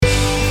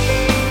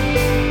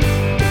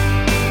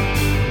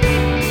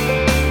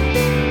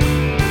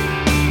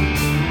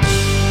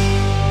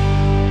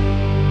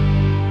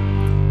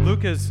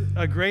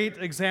a great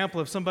example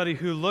of somebody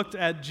who looked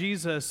at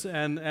Jesus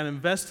and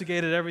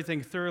investigated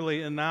everything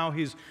thoroughly, and now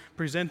he's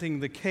presenting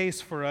the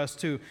case for us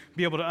to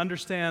be able to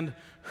understand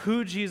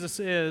who Jesus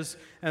is,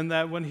 and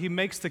that when he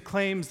makes the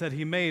claims that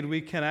he made, we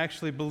can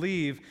actually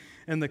believe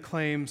in the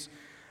claims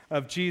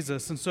of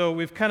Jesus. And so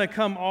we've kind of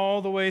come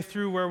all the way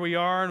through where we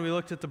are, and we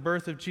looked at the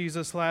birth of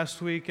Jesus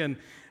last week and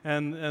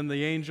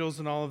the angels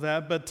and all of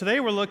that. But today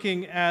we're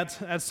looking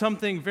at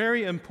something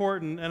very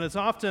important, and it's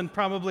often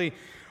probably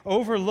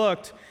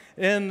overlooked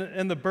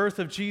in the birth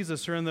of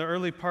Jesus or in the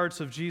early parts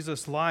of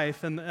Jesus'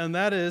 life, and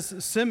that is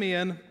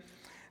Simeon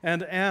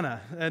and Anna.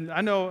 And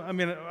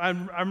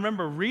I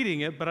remember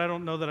reading it, but I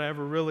don't know that I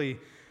ever really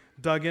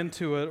dug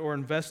into it or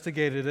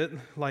investigated it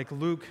like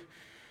Luke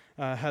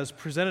has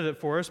presented it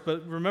for us.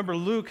 But remember,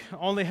 Luke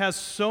only has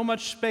so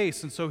much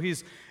space, and so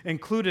he's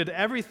included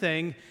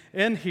everything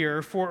in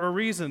here for a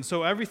reason.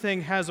 So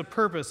everything has a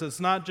purpose.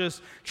 It's not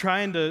just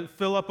trying to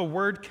fill up a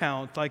word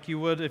count like you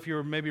would if you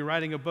were maybe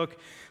writing a book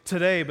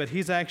today, but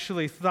he's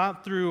actually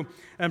thought through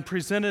and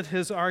presented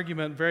his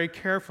argument very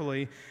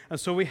carefully. And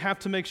so we have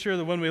to make sure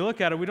that when we look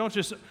at it, we don't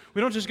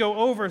just go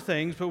over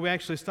things, but we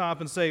actually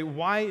stop and say,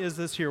 why is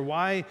this here?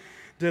 Why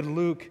did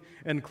Luke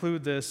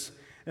include this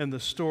in the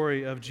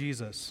story of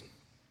Jesus?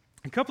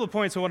 A couple of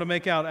points I want to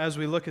make out as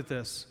we look at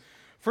this.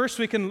 First,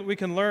 we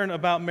can learn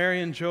about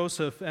Mary and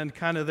Joseph and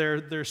kind of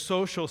their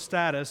social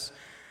status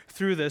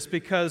through this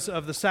because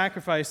of the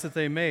sacrifice that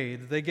they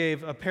made. They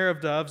gave a pair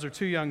of doves or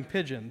two young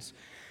pigeons.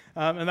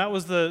 And that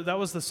was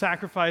the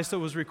sacrifice that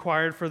was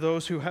required for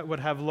those who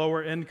would have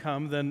lower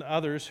income than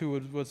others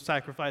who would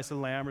sacrifice a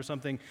lamb or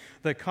something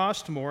that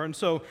cost more. And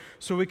so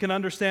we can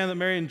understand that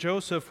Mary and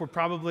Joseph were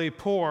probably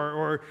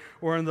poor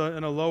or in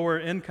a lower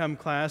income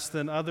class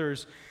than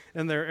others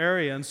in their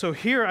area. And so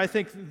here, I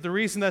think the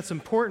reason that's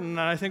important, and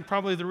I think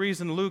probably the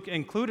reason Luke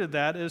included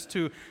that, is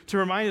to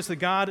remind us that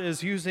God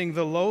is using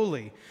the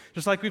lowly.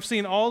 Just like we've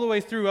seen all the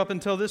way through up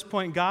until this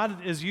point,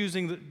 God is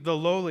using the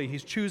lowly.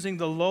 He's choosing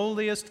the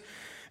lowliest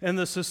in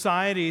the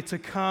society to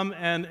come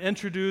and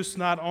introduce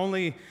not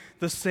only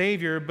the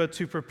Savior, but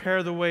to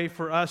prepare the way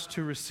for us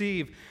to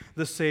receive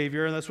the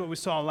Savior. And that's what we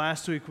saw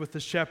last week with the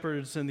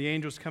shepherds and the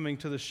angels coming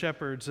to the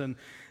shepherds and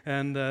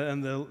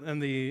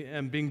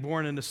being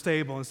born in a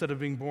stable instead of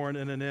being born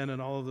in an inn and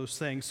all of those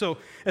things. So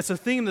it's a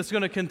theme that's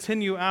going to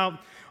continue out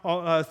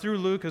through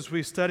Luke as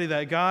we study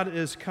that. God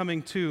is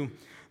coming to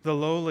the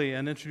lowly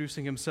and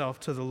introducing himself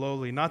to the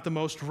lowly, not the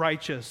most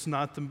righteous,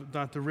 not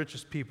the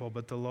richest people,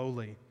 but the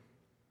lowly.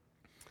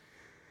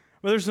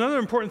 But there's another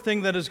important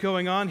thing that is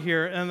going on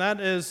here, and that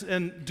is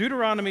in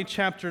Deuteronomy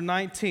chapter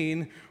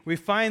 19, we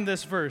find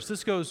this verse.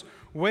 This goes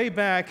way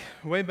back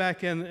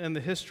in the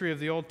history of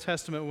the Old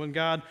Testament when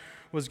God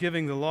was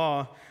giving the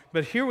law.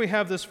 But here we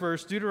have this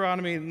verse,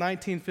 Deuteronomy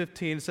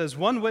 19:15. It says,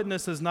 "One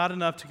witness is not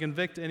enough to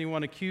convict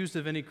anyone accused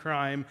of any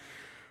crime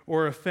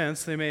or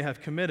offense they may have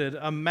committed.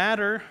 A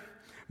matter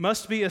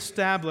must be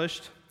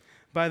established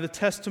by the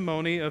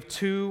testimony of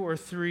 2 or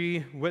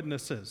 3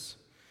 witnesses."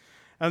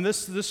 And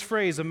this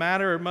phrase, "a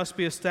matter must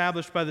be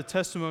established by the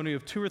testimony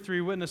of 2 or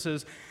 3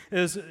 witnesses,"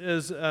 is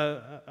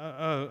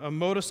a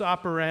modus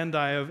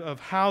operandi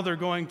of how they're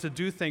going to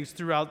do things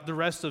throughout the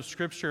rest of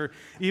Scripture,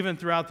 even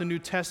throughout the New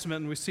Testament.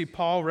 And we see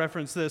Paul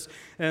reference this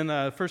in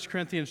 2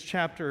 Corinthians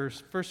chapter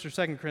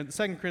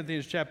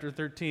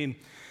 13,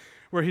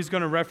 where he's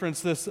going to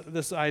reference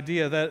this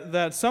idea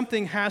that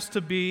something has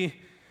to be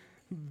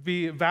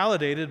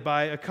validated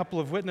by a couple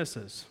of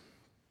witnesses.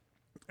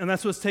 And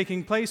that's what's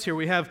taking place here.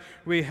 We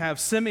have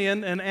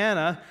Simeon and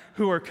Anna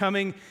who are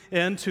coming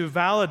in to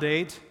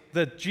validate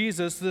that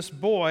Jesus, this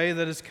boy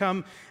that has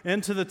come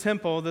into the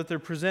temple that they're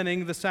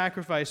presenting the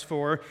sacrifice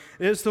for,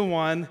 is the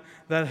one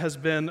that has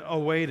been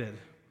awaited.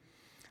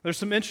 There's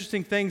some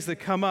interesting things that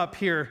come up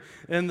here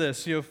in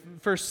this.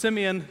 First,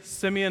 Simeon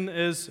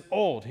is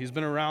old. He's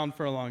been around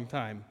for a long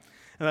time.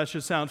 And that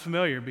should sound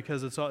familiar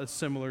because it's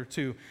similar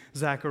to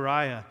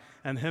Zechariah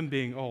and him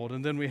being old.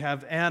 And then we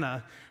have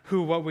Anna,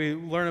 who what we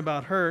learn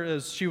about her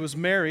is she was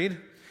married.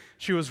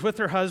 She was with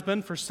her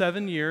husband for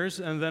 7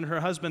 years, and then her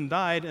husband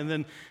died, and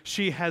then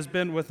she has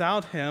been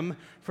without him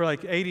for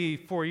like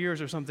 84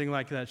 years or something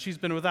like that. She's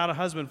been without a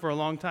husband for a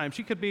long time.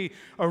 She could be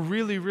a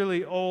really,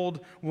 really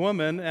old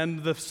woman,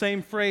 and the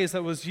same phrase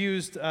that was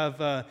used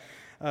of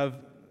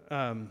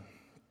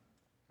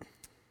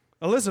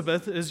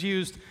Elizabeth is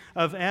used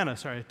of Anna.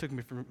 Sorry, it took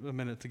me for a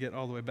minute to get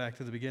all the way back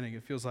to the beginning.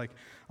 It feels like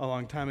a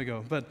long time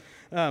ago. But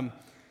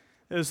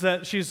is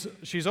that she's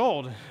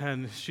old,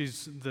 and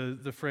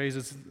the phrase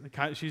is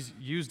she's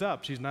used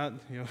up. She's not,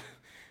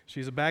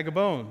 she's a bag of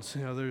bones.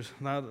 There's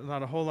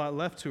not a whole lot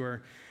left to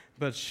her.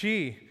 But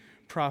she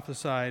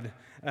prophesied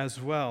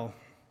as well.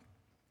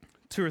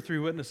 2 or 3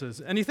 witnesses.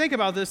 And you think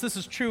about this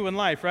is true in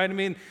life, right? I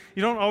mean,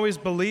 you don't always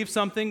believe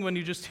something when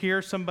you just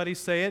hear somebody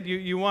say it.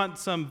 You want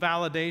some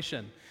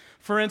validation.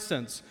 For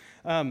instance,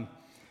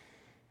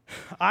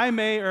 I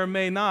may or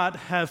may not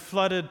have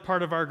flooded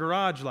part of our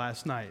garage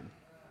last night.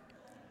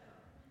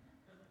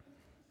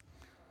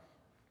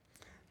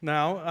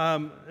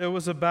 Now, it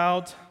was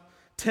about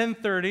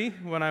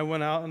 10:30 when I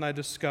went out and I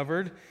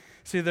discovered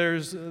See,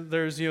 there's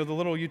the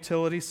little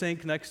utility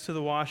sink next to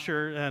the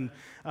washer, and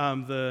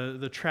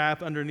the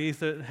trap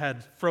underneath it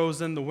had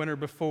frozen the winter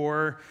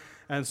before,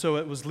 and so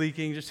it was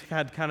leaking, just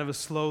had kind of a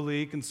slow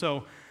leak. And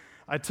so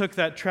I took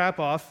that trap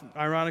off.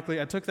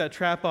 Ironically, I took that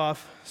trap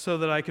off so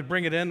that I could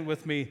bring it in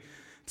with me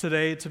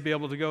today to be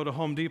able to go to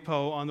Home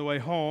Depot on the way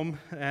home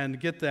and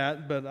get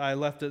that, but I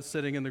left it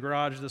sitting in the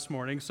garage this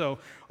morning, so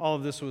all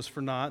of this was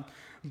for naught.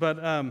 But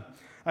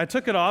I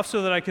took it off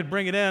so that I could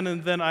bring it in,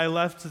 and then I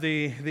left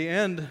the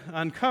end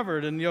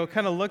uncovered and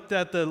kind of looked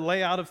at the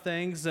layout of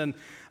things, and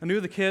I knew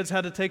the kids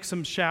had to take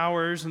some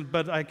showers,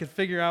 but I could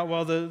figure out,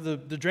 well, the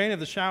drain of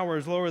the shower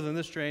is lower than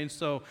this drain,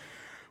 so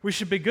we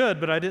should be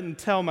good. But I didn't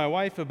tell my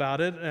wife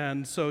about it,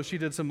 and so she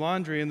did some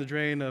laundry, and the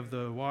drain of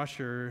the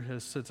washer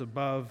sits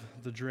above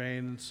the drain.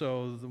 And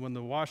so when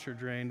the washer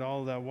drained, all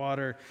of that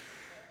water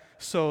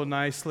so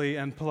nicely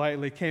and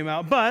politely came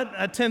out. But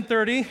at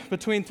 10:30,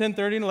 between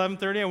 10:30 and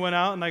 11:30, I went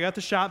out and I got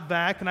the shop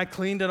vac and I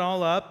cleaned it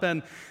all up,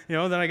 and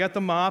then I got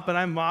the mop and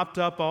I mopped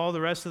up all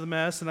the rest of the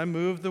mess, and I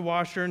moved the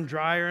washer and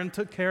dryer and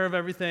took care of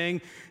everything,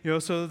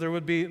 so that there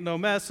would be no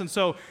mess. And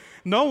so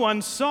no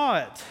one saw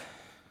it.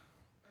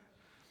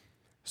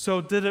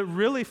 So did it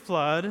really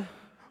flood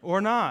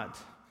or not?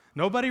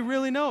 Nobody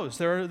really knows.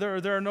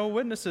 There are no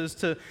witnesses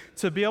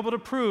to be able to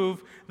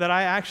prove that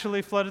I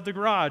actually flooded the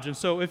garage. And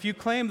so if you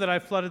claim that I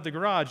flooded the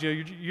garage,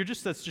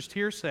 that's just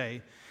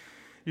hearsay.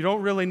 You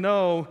don't really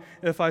know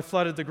if I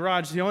flooded the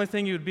garage. The only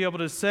thing you would be able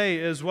to say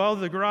is, well,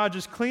 the garage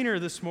is cleaner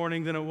this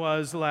morning than it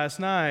was last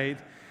night,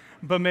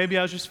 but maybe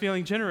I was just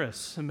feeling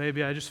generous, and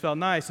maybe I just felt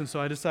nice, and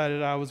so I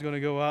decided I was going to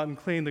go out and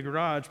clean the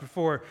garage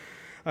before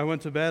I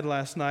went to bed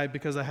last night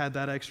because I had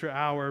that extra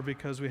hour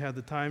because we had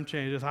the time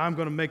changes. I'm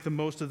going to make the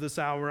most of this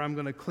hour. I'm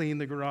going to clean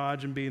the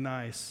garage and be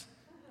nice.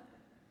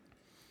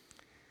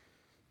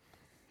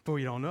 But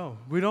we don't know.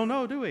 We don't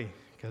know, do we?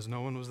 Because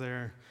no one was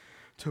there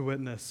to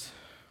witness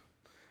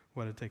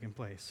what had taken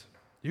place.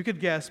 You could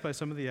guess by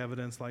some of the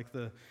evidence, like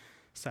the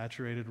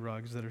saturated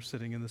rugs that are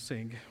sitting in the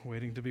sink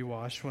waiting to be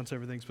washed once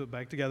everything's put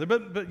back together.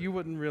 But you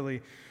wouldn't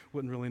really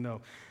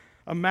know.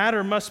 A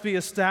matter must be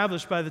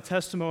established by the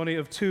testimony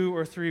of 2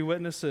 or 3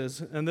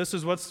 witnesses. And this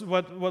is what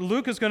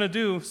Luke is going to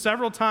do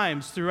several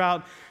times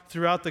throughout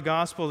the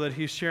gospel that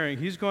he's sharing.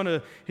 He's going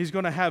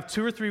to have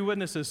 2 or 3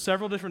 witnesses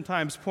several different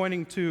times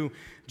pointing to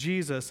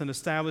Jesus and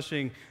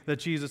establishing that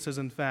Jesus is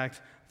in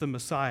fact the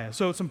Messiah.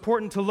 So it's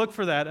important to look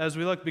for that as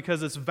we look,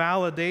 because it's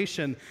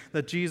validation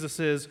that Jesus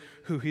is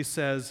who he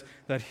says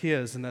that he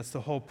is. And that's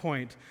the whole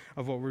point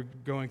of what we're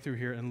going through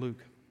here in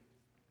Luke.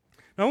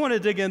 Now I want to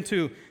dig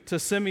into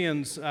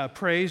Simeon's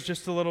praise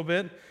just a little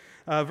bit.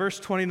 Verse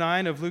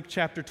 29 of Luke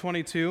chapter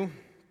 22.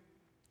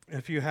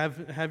 If you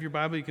have your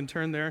Bible, you can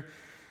turn there.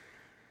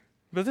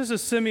 But this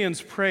is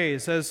Simeon's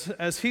praise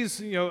as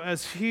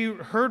he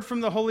heard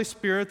from the Holy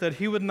Spirit that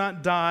he would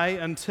not die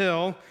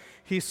until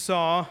he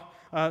saw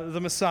the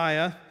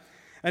Messiah.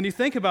 And you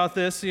think about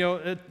this,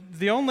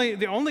 the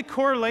only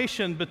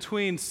correlation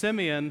between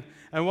Simeon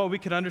and what we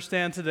could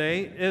understand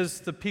today is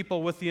the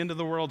people with the end of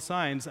the world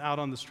signs out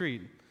on the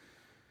street.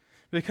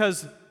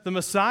 Because the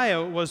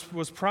Messiah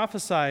was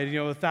prophesied,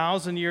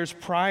 1,000 years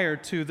prior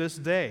to this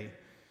day.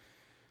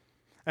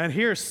 And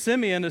here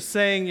Simeon is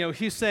saying,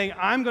 he's saying,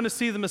 I'm going to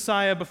see the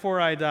Messiah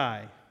before I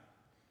die.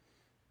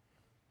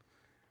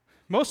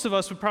 Most of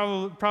us would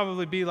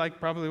probably be like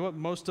what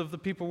most of the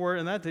people were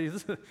in that day.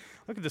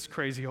 Look at this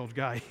crazy old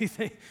guy. He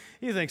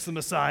thinks the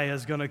Messiah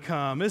is going to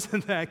come.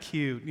 Isn't that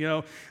cute?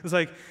 It's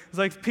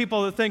like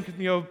people that think,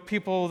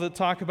 people that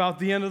talk about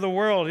the end of the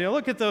world.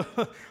 Look at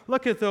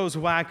those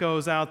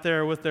wackos out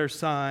there with their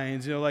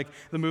signs. Like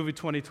the movie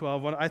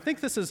 2012. I think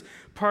this is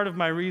part of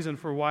my reason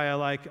for why I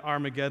like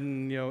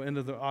Armageddon,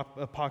 into the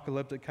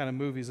apocalyptic kind of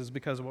movies, is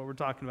because of what we're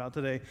talking about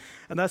today.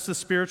 And that's the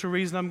spiritual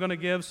reason I'm going to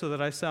give, so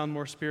that I sound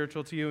more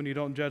spiritual to you and you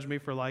don't judge me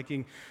for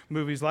liking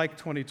movies like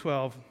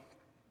 2012.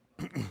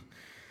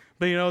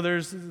 But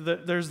there's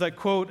that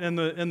quote in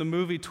the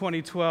movie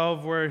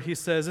 2012 where he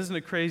says, "Isn't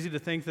it crazy to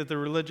think that the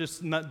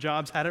religious nut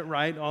jobs had it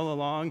right all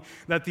along?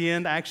 That the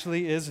end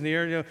actually is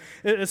near."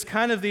 It's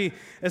kind of the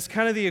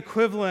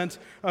equivalent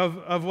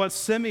of what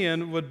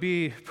Simeon would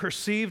be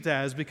perceived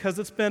as, because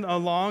it's been a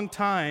long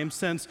time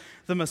since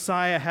the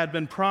Messiah had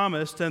been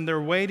promised, and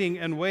they're waiting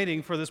and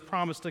waiting for this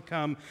promise to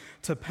come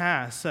to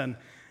pass.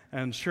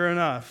 And sure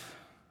enough,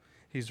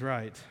 he's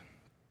right.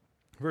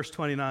 Verse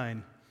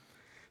 29.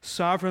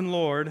 Sovereign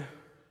Lord,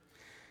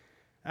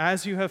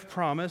 as you have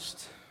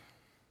promised,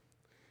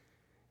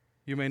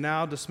 you may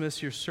now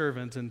dismiss your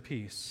servant in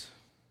peace.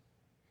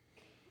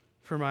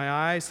 For my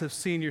eyes have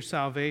seen your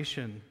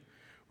salvation,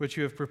 which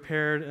you have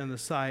prepared in the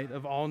sight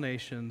of all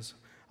nations,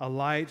 a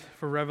light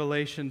for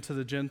revelation to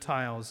the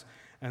Gentiles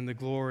and the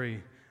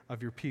glory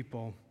of your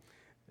people,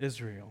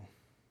 Israel.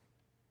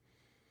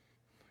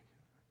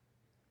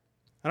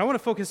 And I want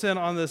to focus in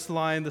on this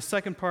line, the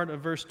second part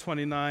of verse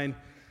 29,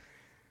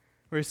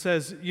 where he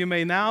says, you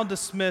may now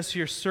dismiss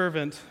your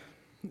servant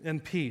in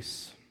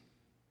peace.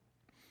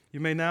 You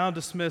may now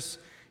dismiss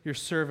your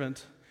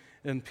servant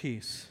in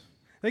peace.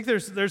 I think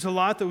there's a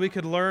lot that we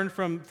could learn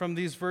from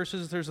these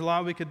verses. There's a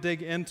lot we could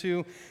dig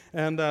into,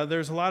 and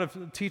there's a lot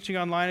of teaching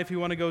online. If you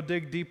want to go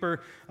dig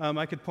deeper,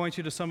 I could point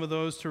you to some of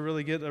those to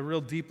really get a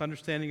real deep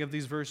understanding of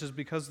these verses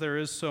because there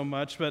is so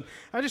much. But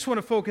I just want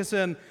to focus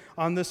in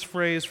on this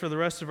phrase for the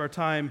rest of our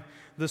time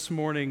this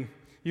morning.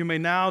 You may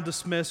now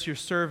dismiss your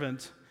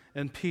servant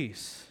in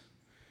peace.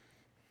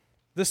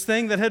 This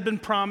thing that had been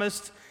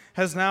promised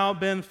has now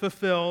been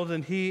fulfilled,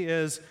 and he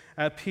is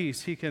at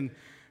peace. He can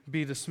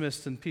be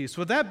dismissed in peace.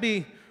 Would that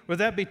be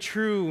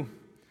true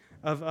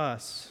of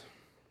us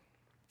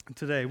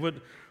today?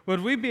 Would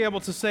we be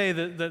able to say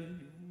that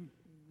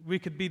we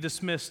could be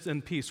dismissed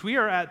in peace? We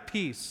are at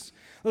peace.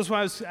 That's why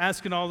I was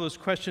asking all those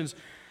questions.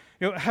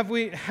 Have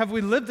we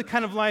lived the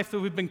kind of life that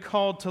we've been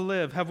called to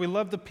live? Have we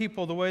loved the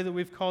people the way that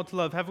we've called to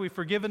love? Have we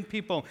forgiven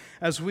people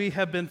as we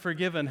have been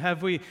forgiven?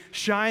 Have we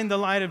shined the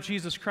light of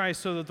Jesus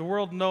Christ so that the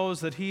world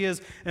knows that he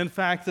is, in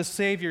fact, the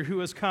Savior who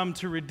has come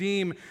to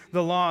redeem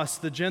the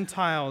lost, the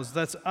Gentiles?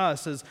 That's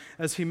us,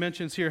 as he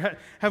mentions here.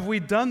 Have we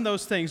done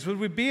those things? Would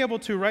we be able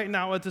to, right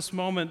now at this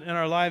moment in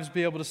our lives,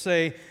 be able to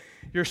say,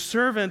 your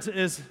servant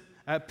is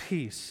at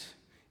peace.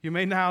 You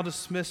may now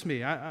dismiss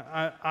me.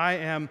 I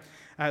am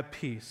at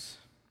peace.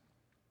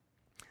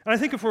 And I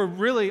think if we're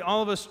really,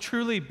 all of us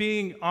truly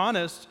being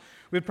honest,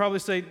 we'd probably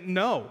say,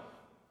 no.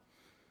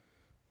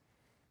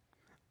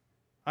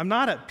 I'm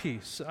not at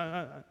peace.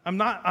 I'm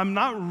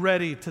not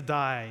ready to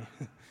die.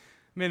 I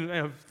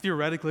mean,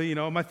 theoretically,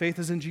 my faith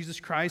is in Jesus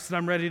Christ, and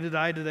I'm ready to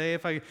die today.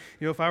 If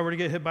I were to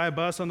get hit by a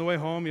bus on the way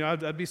home,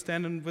 I'd be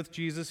standing with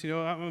Jesus.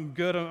 I'm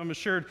good. I'm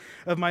assured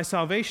of my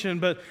salvation.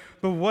 But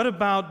what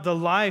about the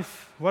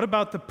life? What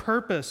about the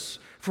purpose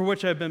for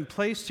which I've been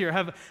placed here?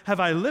 Have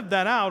I lived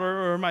that out,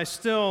 or am I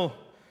still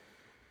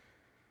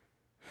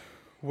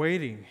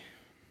waiting?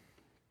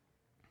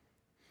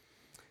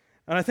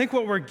 And I think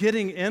what we're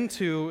getting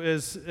into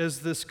is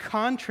this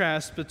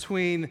contrast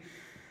between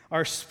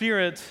our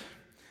spirit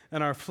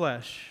and our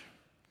flesh.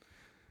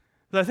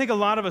 But I think a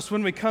lot of us,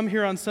 when we come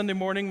here on Sunday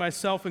morning,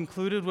 myself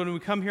included, when we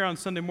come here on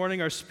Sunday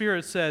morning, our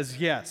spirit says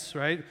yes,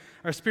 right?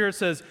 Our spirit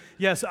says,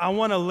 yes, I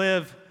want to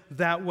live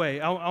that way.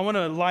 I want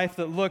a life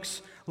that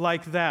looks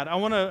like that. I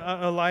want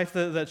a life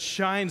that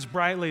shines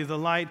brightly the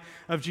light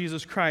of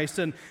Jesus Christ.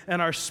 And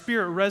our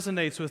spirit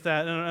resonates with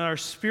that. And our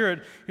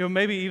spirit,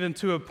 maybe even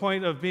to a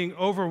point of being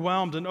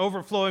overwhelmed and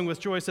overflowing with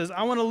joy, says,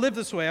 I want to live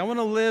this way. I want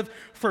to live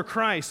for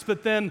Christ.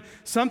 But then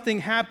something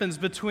happens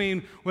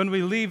between when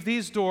we leave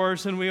these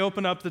doors and we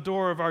open up the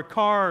door of our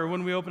car, or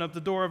when we open up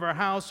the door of our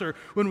house, or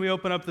when we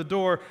open up the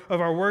door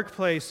of our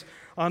workplace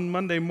on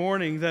Monday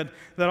morning, that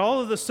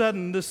all of a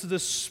sudden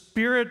this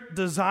spirit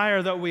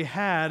desire that we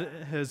had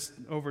has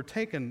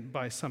overtaken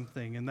by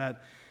something, and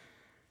that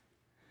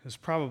is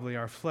probably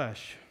our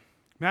flesh.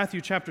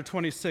 Matthew chapter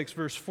 26,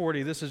 verse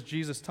 40, this is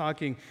Jesus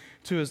talking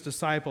to his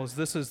disciples.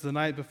 This is the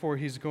night before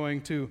he's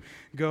going to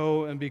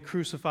go and be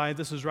crucified.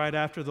 This is right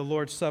after the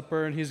Lord's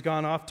Supper, and he's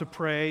gone off to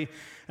pray,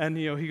 and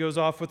he goes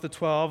off with the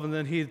 12, and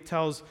then he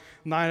tells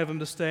 9 of them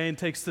to stay and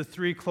takes the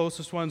 3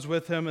 closest ones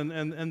with him,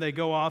 and they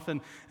go off,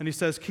 and he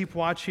says, keep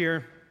watch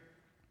here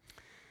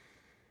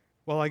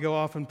while I go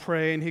off and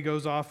pray. And he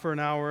goes off for an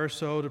hour or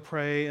so to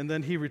pray, and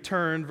then he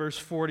returned. Verse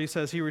 40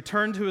 says, he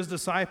returned to his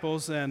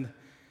disciples and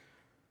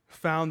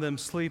found them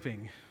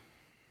sleeping.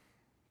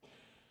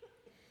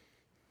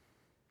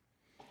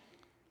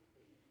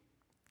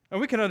 And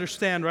we can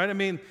understand, right? I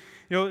mean,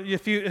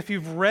 if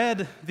you've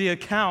read the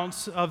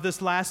accounts of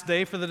this last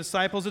day for the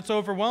disciples, it's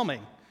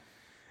overwhelming.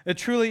 It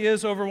truly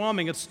is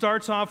overwhelming. It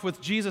starts off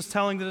with Jesus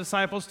telling the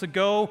disciples to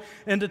go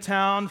into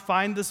town,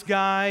 find this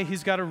guy.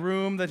 He's got a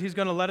room that he's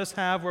going to let us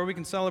have where we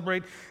can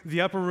celebrate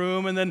the upper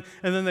room. And then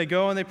they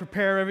go and they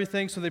prepare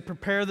everything. So they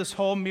prepare this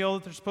whole meal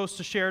that they're supposed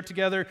to share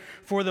together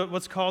for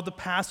what's called the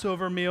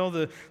Passover meal,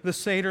 the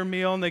Seder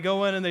meal. And they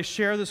go in and they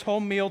share this whole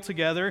meal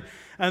together.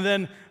 And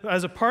then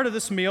as a part of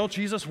this meal,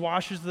 Jesus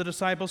washes the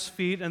disciples'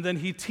 feet, and then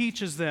he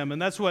teaches them.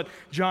 And that's what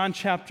John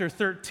chapter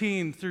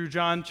 13 through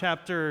John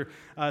chapter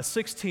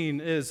 16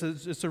 is.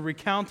 It's a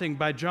recounting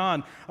by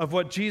John of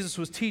what Jesus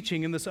was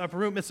teaching in this upper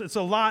room. It's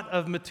a lot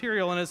of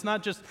material, and it's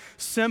not just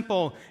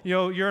simple,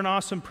 you're an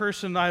awesome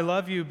person, I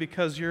love you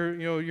because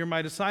you're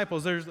my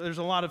disciples. There's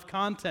a lot of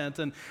content.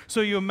 And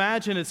so you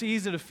imagine it's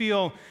easy to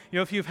feel,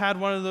 if you've had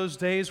one of those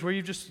days where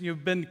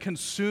you've been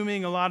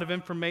consuming a lot of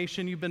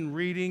information, you've been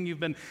reading, you've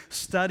been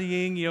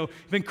studying, you've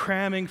been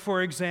cramming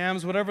for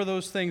exams, whatever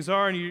those things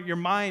are, and your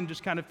mind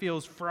just kind of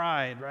feels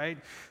fried, right?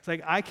 It's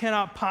like, I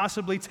cannot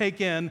possibly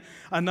take in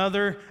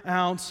another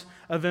ounce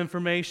of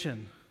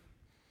information.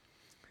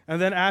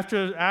 And then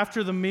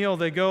after the meal,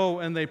 they go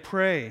and they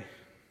pray.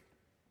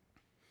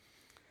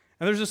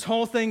 And there's this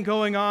whole thing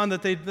going on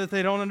that they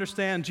don't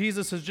understand.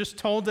 Jesus has just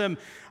told them,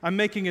 I'm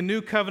making a new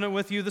covenant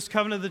with you, this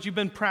covenant that you've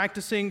been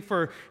practicing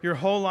for your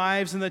whole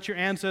lives and that your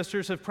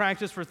ancestors have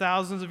practiced for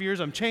thousands of years.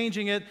 I'm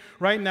changing it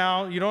right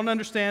now. You don't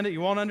understand it.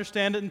 You won't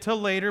understand it until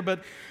later.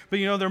 But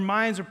their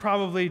minds are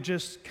probably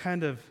just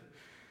kind of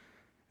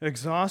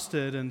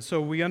exhausted. And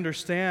so we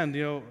understand,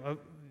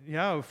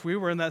 yeah, if we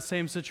were in that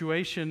same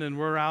situation and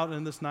we're out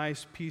in this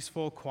nice,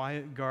 peaceful,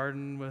 quiet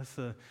garden with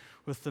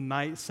the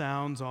night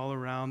sounds all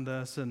around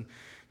us and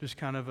just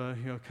kind of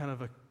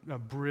a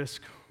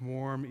brisk,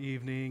 warm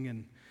evening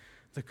and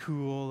the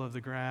cool of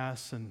the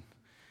grass, and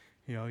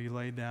you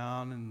lay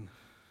down and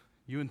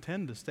you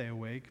intend to stay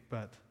awake,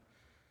 but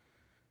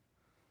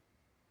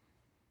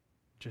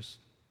just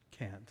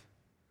can't.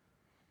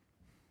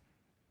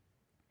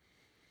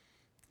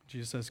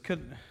 Jesus says,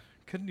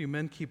 couldn't you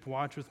men keep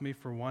watch with me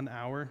for 1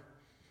 hour?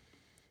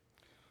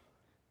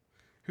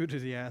 Who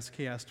did he ask?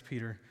 He asked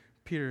Peter.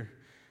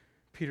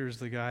 Peter's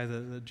the guy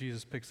that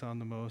Jesus picks on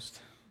the most.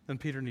 And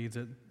Peter needs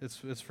it.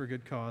 It's for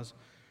good cause.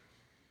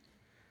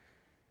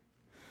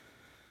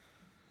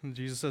 And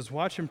Jesus says,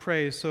 watch and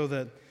pray so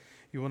that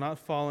you will not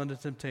fall into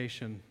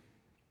temptation.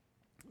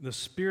 The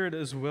spirit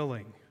is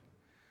willing,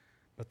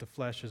 but the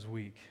flesh is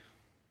weak.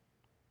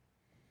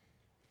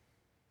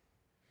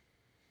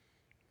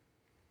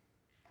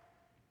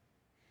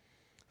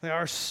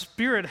 Our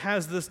spirit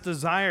has this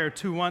desire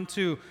to want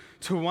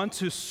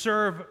to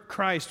serve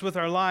Christ with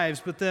our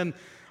lives, but then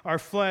our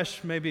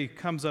flesh maybe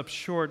comes up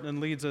short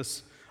and leads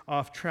us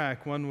off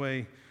track one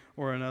way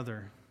or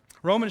another.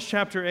 Romans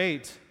chapter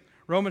 8,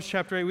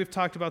 we've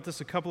talked about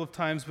this a couple of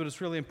times, but it's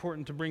really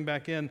important to bring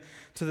back in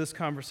to this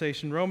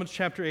conversation. Romans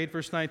chapter 8,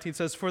 verse 19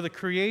 says, for the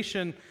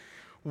creation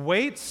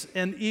waits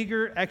in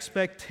eager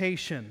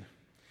expectation.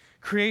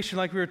 Creation,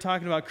 like we were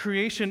talking about,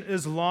 creation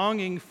is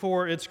longing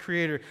for its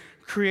creator.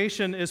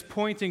 Creation is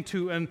pointing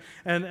to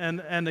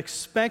and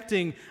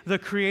expecting the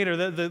creator.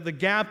 The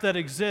gap that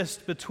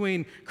exists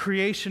between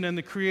creation and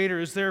the creator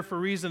is there for a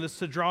reason. It's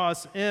to draw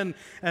us in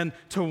and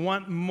to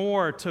want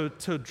more,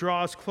 to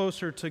draw us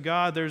closer to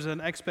God. There's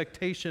an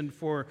expectation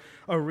for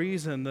a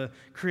reason. The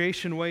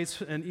creation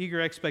waits in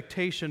eager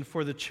expectation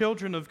for the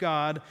children of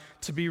God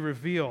to be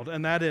revealed,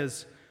 and that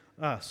is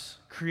us.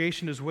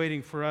 Creation is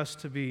waiting for us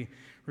to be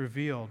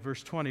revealed.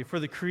 Verse 20, for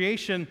the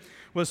creation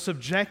was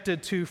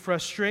subjected to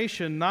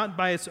frustration, not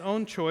by its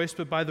own choice,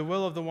 but by the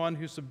will of the one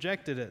who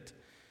subjected it.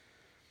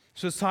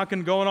 So it's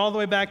going all the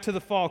way back to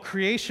the fall.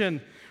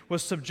 Creation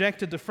was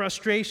subjected to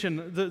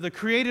frustration. The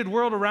created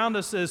world around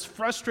us is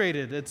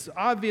frustrated. It's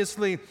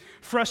obviously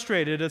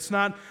frustrated. It's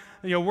not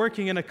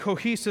working in a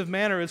cohesive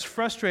manner. It's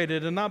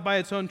frustrated, and not by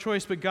its own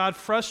choice, but God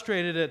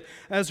frustrated it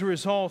as a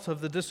result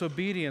of the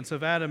disobedience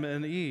of Adam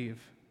and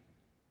Eve.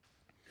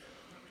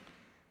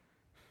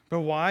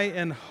 But why?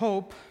 In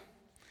hope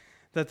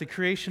that the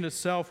creation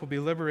itself will be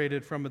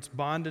liberated from its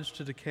bondage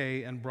to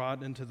decay and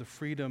brought into the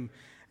freedom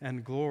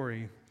and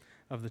glory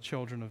of the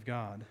children of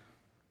God.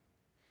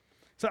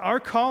 So our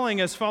calling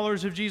as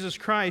followers of Jesus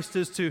Christ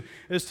is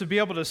to be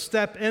able to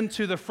step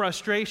into the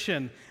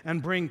frustration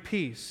and bring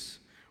peace.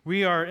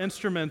 We are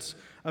instruments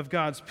of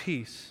God's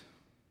peace.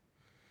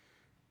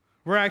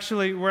 We're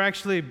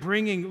actually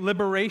bringing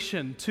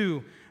liberation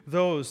to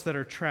those that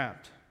are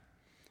trapped.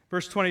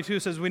 Verse 22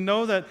 says, we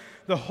know that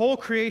the whole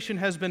creation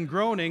has been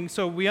groaning,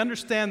 so we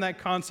understand that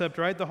concept,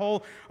 right? The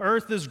whole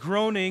earth is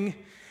groaning,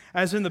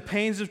 as in the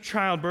pains of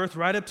childbirth,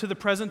 right up to the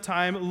present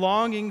time,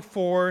 longing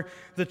for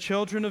the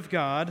children of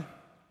God.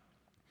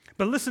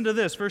 But listen to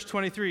this, verse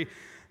 23.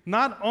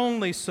 Not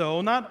only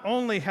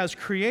has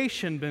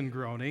creation been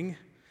groaning,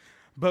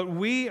 but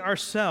we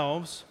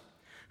ourselves,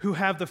 who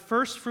have the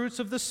first fruits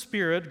of the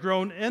Spirit,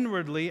 groan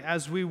inwardly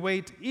as we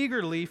wait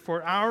eagerly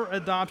for our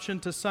adoption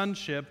to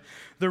sonship,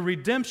 the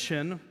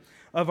redemption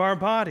of our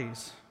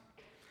bodies.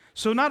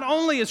 So not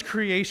only is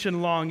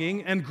creation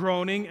longing and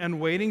groaning and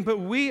waiting, but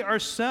we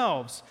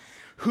ourselves,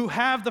 who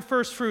have the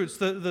first fruits,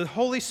 the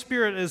Holy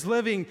Spirit is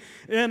living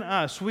in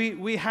us.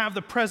 We have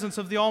the presence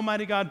of the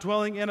Almighty God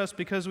dwelling in us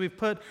because we've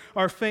put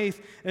our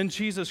faith in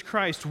Jesus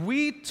Christ.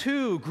 We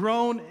too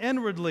groan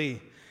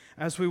inwardly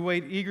as we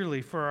wait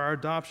eagerly for our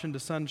adoption to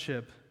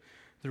sonship,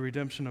 the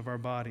redemption of our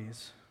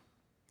bodies.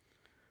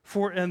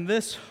 For in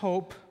this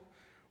hope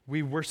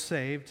we were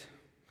saved,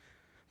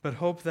 but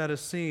hope that is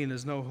seen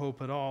is no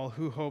hope at all.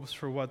 Who hopes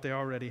for what they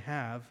already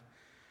have?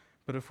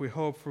 But if we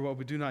hope for what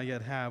we do not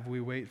yet have, we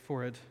wait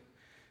for it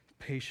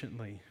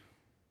patiently.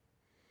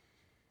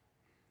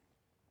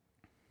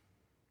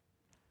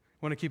 I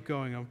want to keep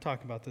going. I'll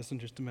talk about this in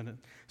just a minute.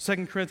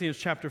 2 Corinthians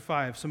chapter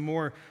 5, some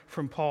more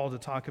from Paul to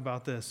talk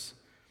about this.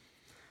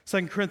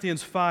 2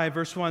 Corinthians 5,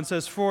 verse 1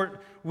 says, for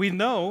we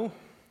know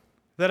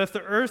that if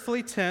the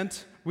earthly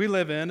tent we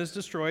live in is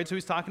destroyed, so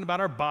he's talking about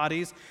our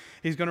bodies.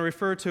 He's going to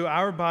refer to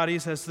our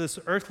bodies as this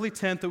earthly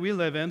tent that we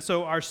live in.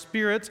 So our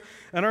spirit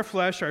and our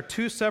flesh are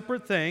two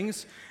separate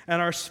things,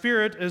 and our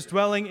spirit is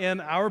dwelling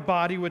in our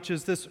body, which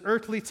is this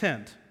earthly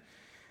tent.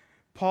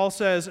 Paul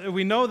says,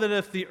 we know that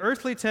if the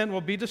earthly tent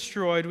will be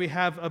destroyed, we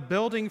have a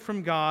building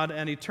from God,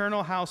 an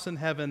eternal house in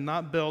heaven,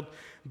 not built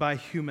by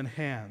human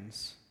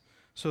hands.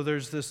 So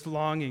there's this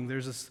longing,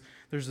 there's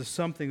this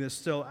something that's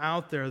still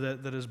out there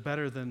that is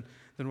better than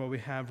what we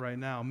have right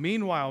now.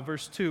 Meanwhile,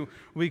 verse 2,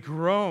 we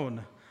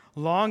groan,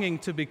 longing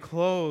to be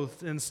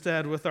clothed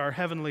instead with our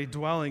heavenly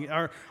dwelling.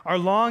 Our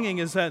longing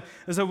is that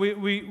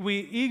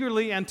we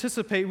eagerly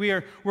anticipate,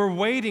 we're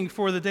waiting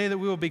for the day that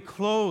we will be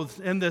clothed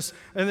in this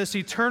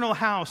eternal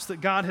house that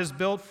God has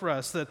built for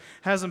us, that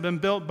hasn't been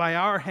built by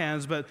our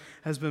hands, but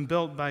has been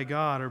built by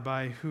God, or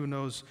by who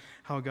knows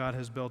how God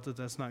has built it.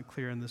 That's not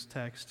clear in this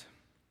text.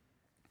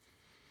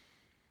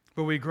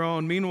 But we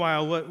groan.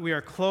 Meanwhile, we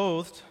are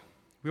clothed.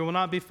 We will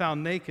not be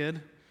found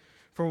naked.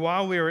 For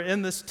while we are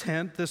in this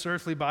tent, this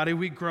earthly body,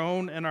 we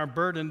groan and are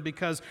burdened,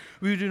 because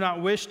we do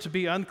not wish to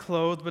be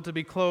unclothed, but to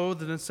be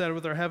clothed instead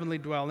with our heavenly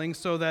dwelling,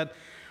 so that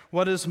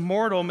what is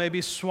mortal may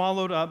be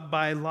swallowed up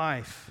by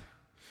life.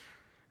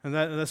 And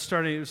that's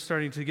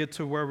starting to get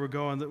to where we're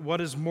going. That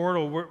what is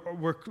mortal,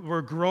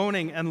 we're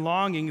groaning and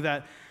longing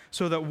that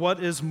so that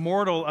what is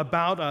mortal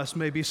about us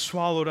may be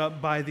swallowed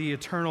up by the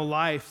eternal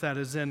life that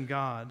is in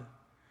God.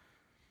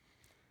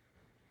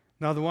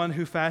 Now, the one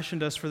who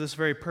fashioned us for this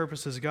very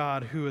purpose is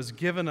God, who has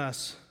given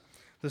us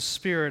the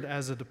Spirit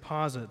as a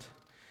deposit,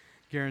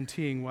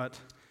 guaranteeing what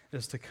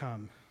is to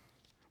come.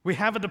 We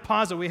have a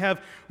deposit. We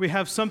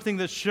have something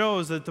that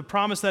shows that the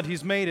promise that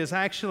He's made is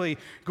actually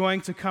going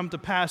to come to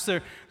pass.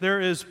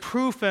 There is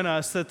proof in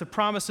us that the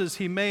promises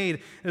He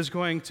made is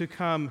going to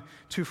come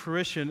to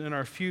fruition in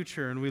our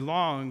future, and we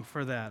long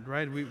for that,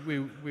 right?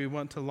 We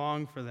want to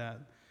long for that.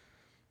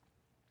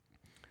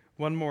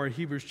 One more,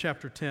 Hebrews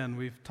chapter 10.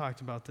 We've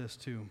talked about this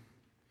too.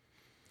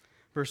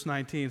 Verse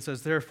 19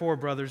 says, "Therefore,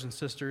 brothers and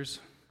sisters,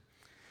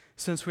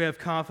 since we have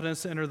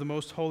confidence to enter the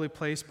most holy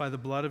place by the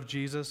blood of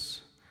Jesus,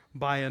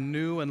 by a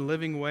new and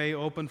living way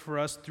opened for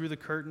us through the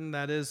curtain,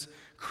 that is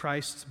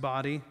Christ's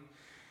body,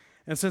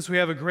 and since we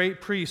have a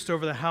great priest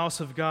over the house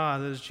of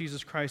God, that is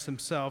Jesus Christ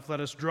Himself, let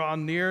us draw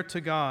near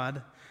to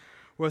God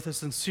with a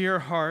sincere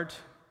heart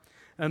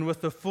and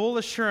with the full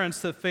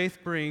assurance that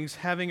faith brings,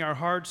 having our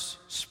hearts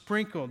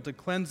sprinkled to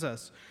cleanse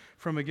us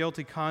from a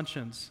guilty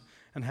conscience,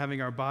 and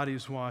having our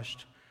bodies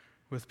washed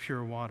with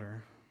pure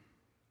water."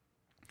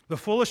 The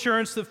full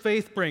assurance that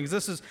faith brings.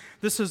 This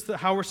is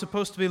how we're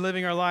supposed to be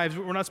living our lives.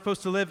 We're not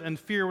supposed to live in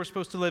fear. We're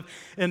supposed to live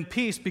in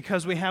peace,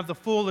 because we have the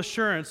full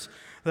assurance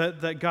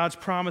that God's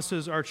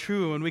promises are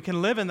true. And we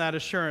can live in that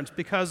assurance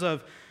because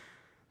of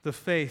the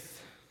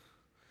faith.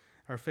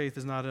 Our faith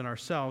is not in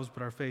ourselves,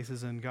 but our faith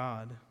is in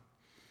God.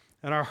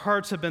 And our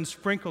hearts have been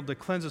sprinkled to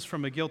cleanse us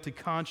from a guilty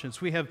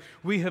conscience. We have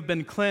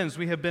been cleansed.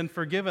 We have been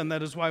forgiven.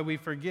 That is why we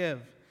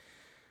forgive.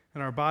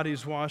 And our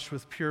bodies washed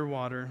with pure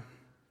water.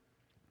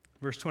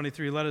 Verse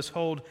 23, "Let us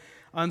hold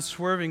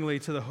unswervingly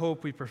to the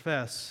hope we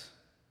profess,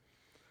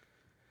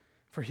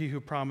 for He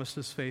who promised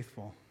is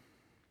faithful."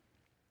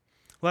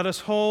 Let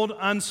us hold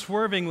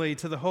unswervingly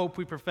to the hope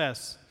we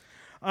profess.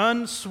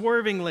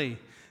 Unswervingly.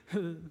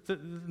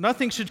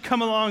 Nothing should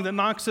come along that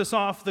knocks us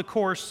off the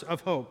course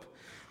of hope.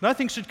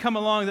 Nothing should come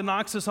along that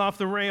knocks us off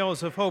the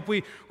rails of hope.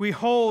 We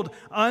hold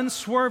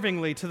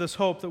unswervingly to this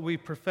hope that we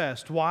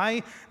professed.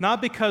 Why?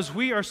 Not because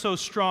we are so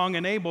strong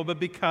and able, but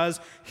because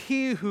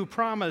He who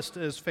promised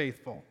is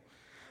faithful.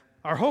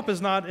 Our hope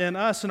is not in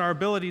us and our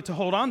ability to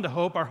hold on to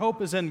hope. Our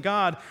hope is in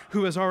God,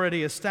 who has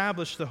already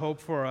established the hope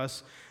for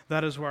us.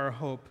 That is where our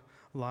hope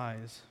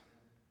lies.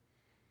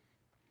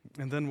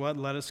 And then what?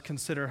 Let us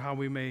consider how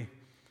we may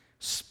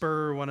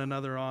spur one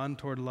another on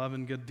toward love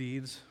and good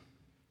deeds.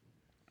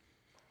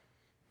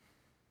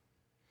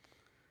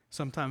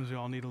 Sometimes we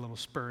all need a little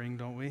spurring,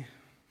 don't we?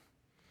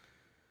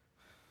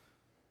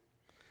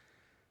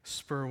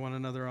 Spur one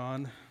another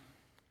on.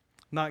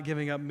 Not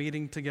giving up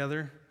meeting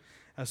together,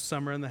 as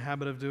some are in the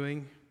habit of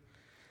doing.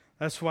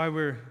 That's why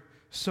we're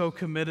so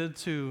committed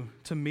to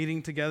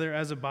meeting together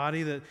as a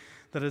body, that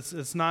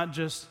it's not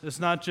just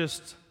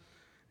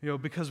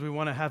because we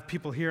want to have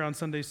people here on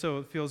Sunday so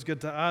it feels good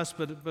to us,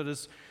 but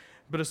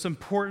it's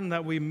important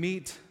that we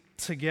meet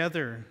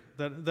together.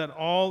 That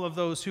all of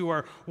those who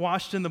are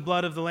washed in the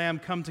blood of the Lamb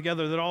come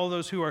together, that all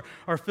those who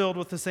are filled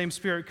with the same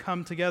Spirit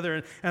come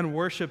together and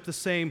worship the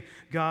same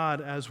God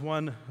as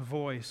one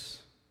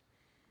voice.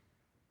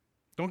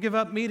 Don't give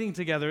up meeting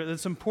together.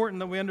 It's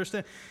important that we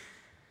understand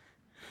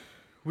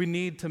we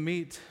need to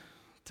meet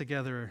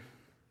together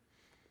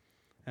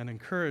and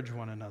encourage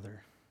one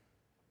another.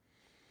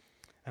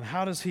 And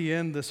how does he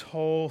end this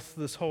whole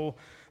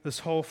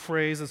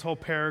phrase, this whole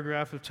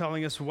paragraph of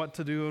telling us what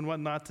to do and what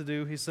not to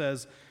do? He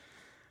says,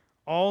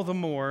 "All the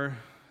more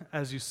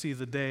as you see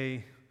the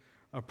day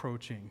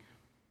approaching."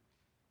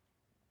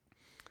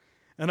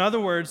 In other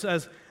words,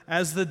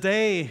 as the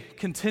day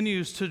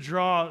continues to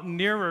draw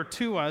nearer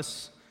to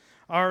us,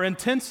 our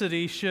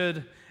intensity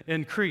should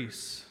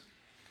increase.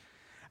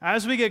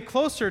 As we get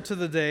closer to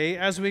the day,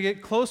 as we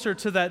get closer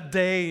to that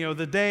day,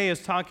 the day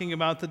is talking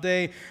about the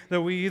day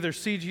that we either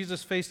see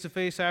Jesus face to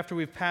face after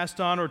we've passed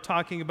on, or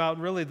talking about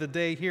really the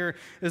day here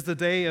is the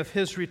day of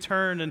His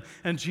return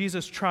and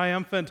Jesus'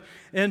 triumphant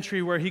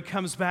entry, where He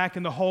comes back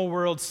and the whole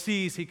world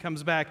sees He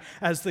comes back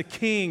as the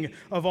King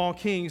of all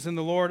kings and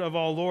the Lord of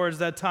all lords.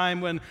 That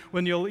time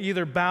when you'll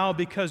either bow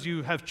because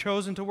you have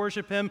chosen to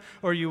worship Him,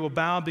 or you will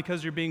bow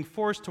because you're being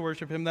forced to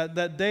worship Him.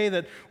 That day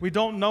that we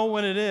don't know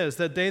when it is,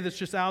 that day that's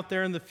just out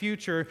there in the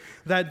future,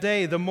 that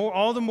day,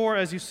 all the more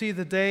as you see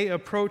the day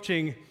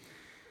approaching,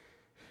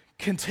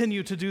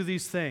 continue to do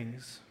these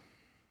things.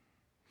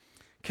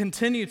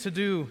 Continue to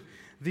do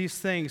these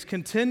things.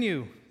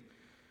 Continue.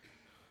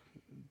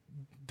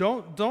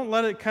 Don't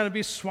let it kind of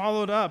be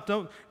swallowed up.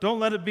 Don't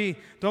let it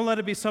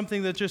be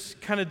something that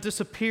just kind of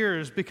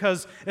disappears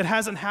because it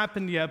hasn't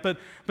happened yet. But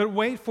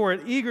wait for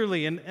it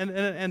eagerly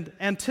and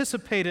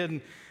anticipate it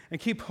and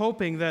keep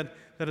hoping that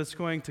it's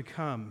going to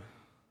come.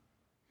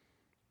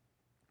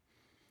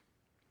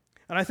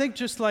 And I think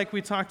just like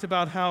we talked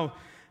about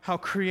how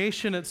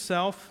creation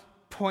itself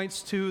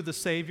points to the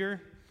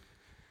Savior.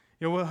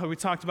 You know, we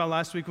talked about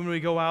last week when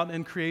we go out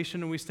in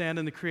creation and we stand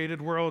in the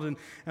created world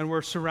and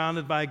we're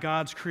surrounded by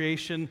God's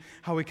creation,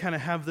 how we kind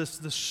of have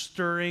this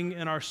stirring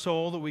in our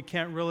soul that we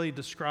can't really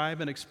describe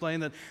and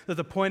explain, that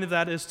the point of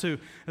that is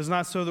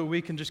not so that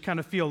we can just kind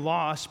of feel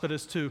lost, but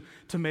is to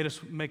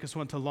make us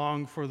want to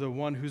long for the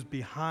one who's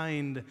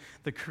behind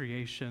the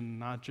creation,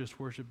 not just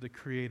worship the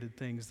created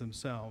things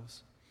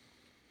themselves.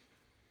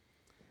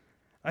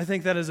 I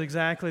think that is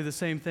exactly the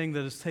same thing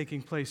that is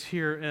taking place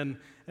here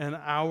in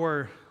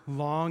our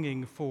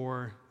longing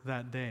for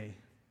that day.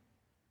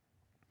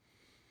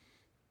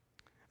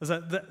 Is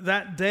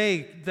that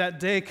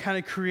day kind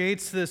of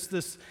creates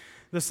this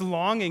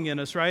longing in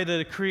us, right?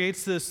 It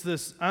creates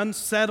this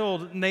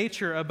unsettled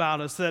nature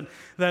about us that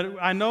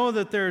I know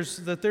that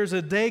there's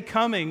a day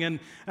coming and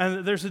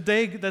there's a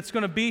day that's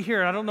going to be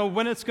here. I don't know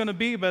when it's going to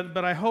be,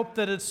 but I hope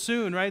that it's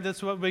soon, right?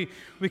 That's what we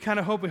kind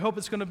of hope. We hope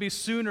it's going to be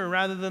sooner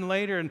rather than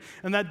later.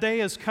 And that day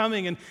is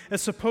coming, and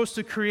it's supposed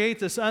to create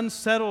this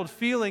unsettled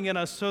feeling in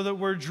us so that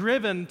we're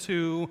driven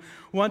to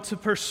want to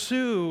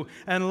pursue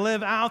and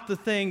live out the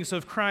things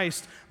of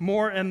Christ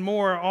more and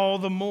more, all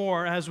the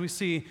more as we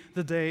see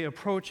the day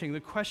approaching. The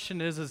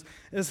question is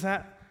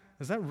that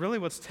really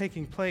what's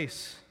taking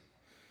place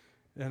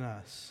in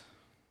us?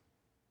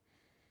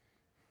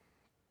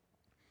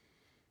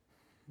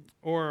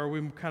 Or are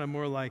we kind of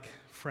more like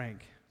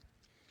Frank?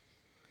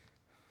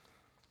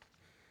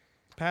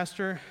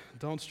 Pastor,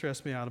 don't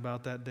stress me out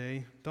about that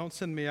day. Don't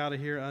send me out of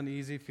here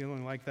uneasy,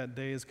 feeling like that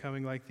day is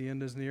coming, like the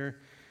end is near.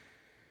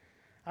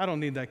 I don't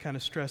need that kind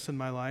of stress in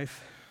my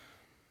life.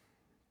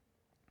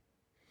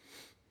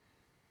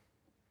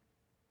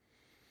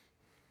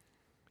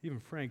 Even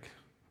Frank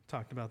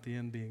talked about the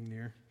end being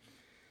near.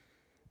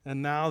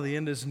 And now the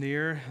end is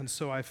near, and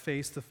so I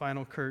face the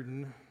final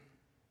curtain.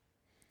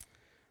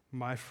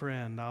 My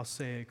friend, I'll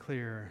say it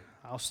clear.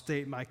 I'll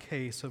state my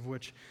case, of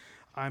which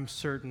I'm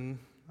certain.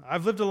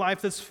 I've lived a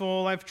life that's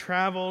full. I've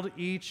traveled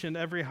each and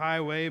every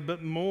highway,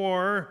 but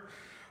more,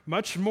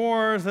 much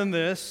more than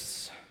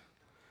this,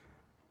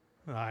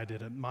 I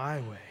did it my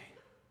way.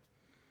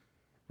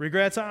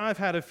 Regrets, I've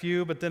had a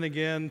few, but then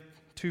again,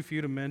 too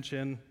few to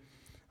mention.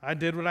 I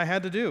did what I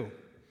had to do,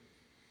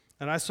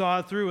 and I saw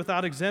it through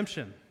without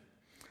exemption.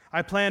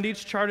 I planned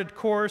each charted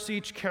course,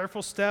 each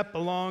careful step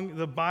along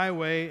the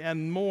byway,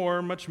 and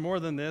more, much more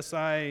than this,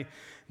 I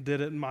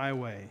did it my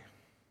way.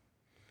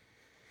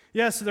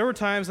 Yes, there were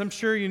times, I'm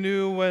sure you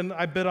knew, when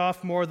I bit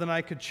off more than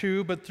I could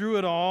chew, but through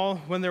it all,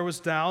 when there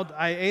was doubt,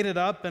 I ate it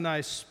up and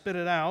I spit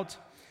it out.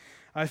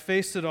 I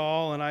faced it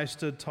all and I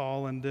stood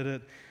tall and did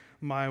it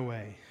my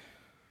way.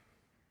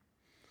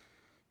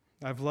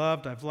 I've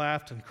loved, I've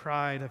laughed and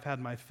cried. I've had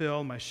my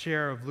fill, my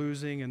share of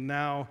losing, and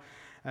now,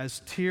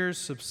 as tears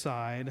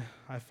subside,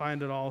 I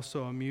find it all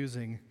so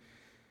amusing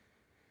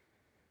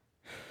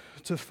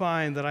to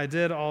find that I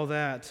did all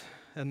that,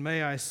 and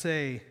may I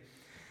say,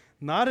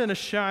 not in a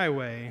shy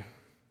way.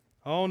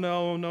 Oh,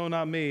 no,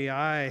 not me.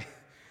 I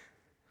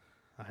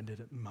did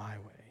it my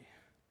way.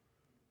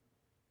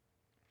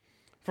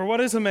 For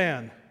what is a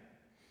man?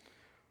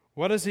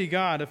 What has he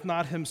got if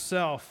not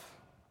himself?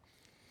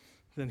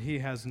 Then he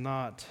has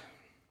not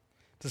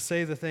to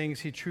say the things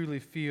he truly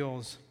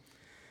feels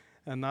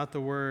and not the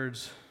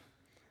words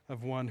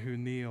of one who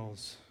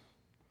kneels.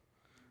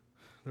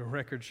 The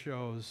record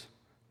shows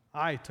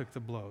I took the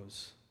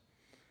blows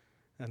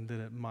and did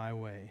it my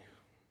way.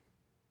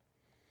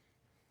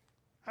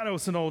 I know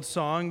it's an old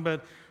song,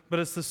 but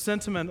it's the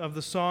sentiment of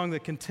the song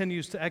that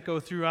continues to echo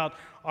throughout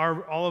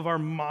all of our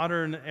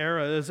modern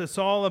era. It's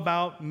all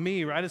about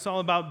me, right? It's all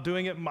about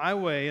doing it my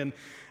way. And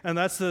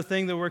that's the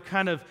thing that we're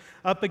kind of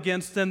up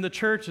against in the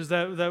church, is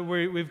that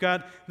we've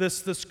got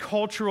this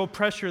cultural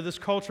pressure, this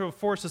cultural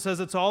force that says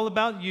it's all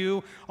about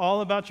you,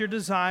 all about your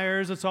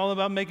desires. It's all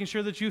about making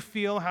sure that you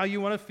feel how you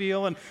want to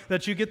feel and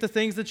that you get the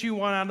things that you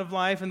want out of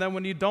life, and that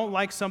when you don't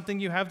like something,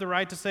 you have the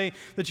right to say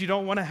that you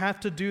don't want to have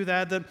to do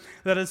that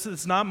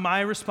it's not my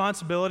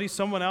responsibility.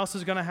 Someone else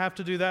is going to have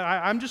to do that.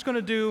 I'm just going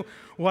to do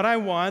what I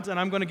want, and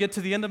I'm going to get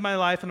to the end of my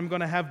life, and I'm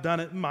going to have done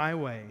it my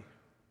way.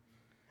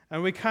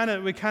 And we kind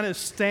of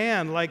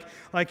stand like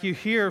you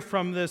hear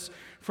from the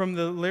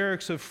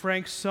lyrics of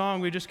Frank's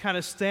song. We just kind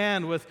of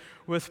stand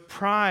with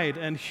pride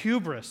and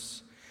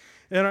hubris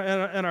in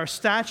our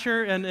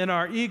stature and in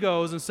our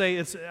egos and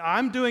say,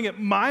 I'm doing it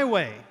my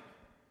way.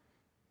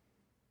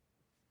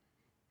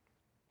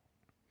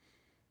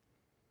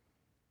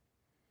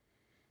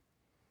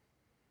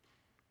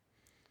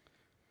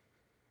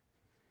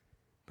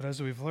 But as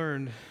we've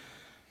learned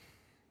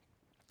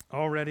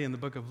already in the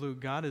book of Luke,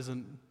 God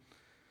isn't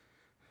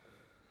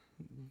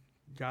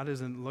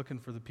looking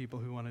for the people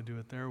who want to do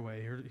it their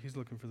way. He's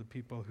looking for the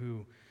people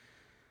who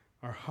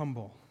are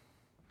humble,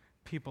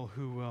 people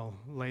who will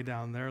lay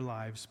down their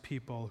lives,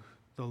 people,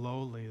 the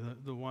lowly,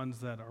 the ones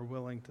that are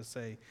willing to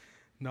say,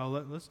 no,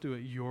 let's do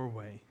it your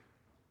way.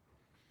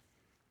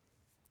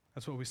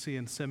 That's what we see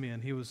in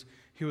Simeon. He was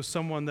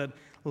someone that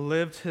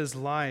lived his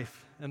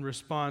life in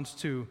response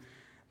to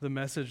the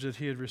message that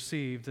he had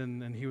received,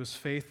 and he was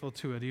faithful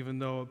to it, even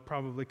though it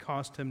probably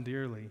cost him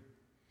dearly.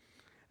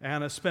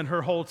 Anna spent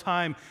her whole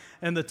time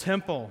in the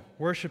temple,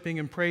 worshiping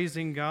and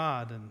praising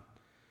God, and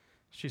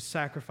she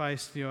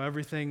sacrificed,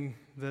 everything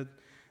that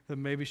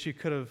maybe she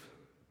could have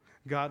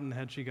gotten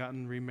had she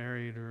gotten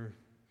remarried, or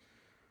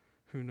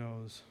who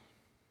knows.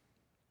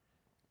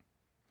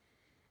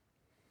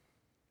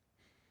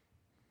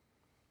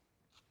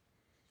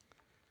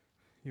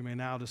 You may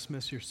now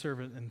dismiss your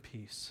servant in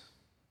peace.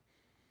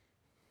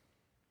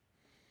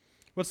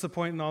 What's the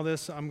point in all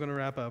this? I'm going to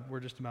wrap up.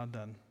 We're just about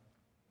done.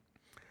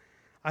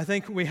 I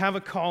think we have a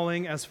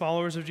calling as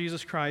followers of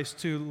Jesus Christ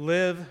to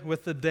live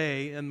with the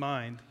day in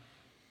mind.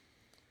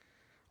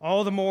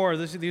 All the more,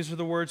 these are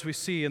the words we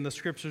see in the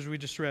scriptures we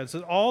just read.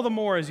 So all the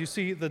more as you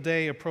see the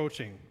day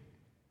approaching.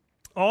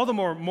 All the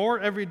more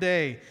every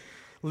day,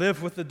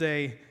 live with the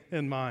day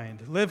in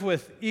mind. Live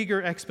with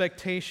eager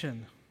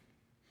expectation.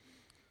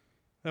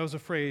 That was a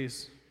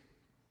phrase.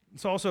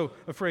 It's also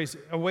a phrase,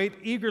 await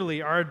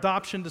eagerly our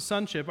adoption to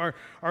sonship.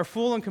 Our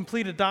full and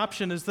complete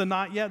adoption is the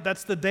not yet.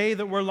 That's the day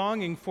that we're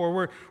longing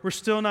for. We're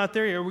still not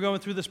there yet. We're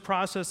going through this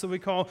process that we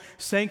call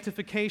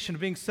sanctification,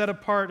 being set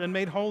apart and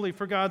made holy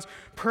for God's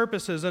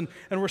purposes. And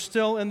we're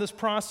still in this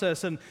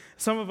process. And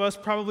some of us,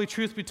 probably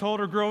truth be told,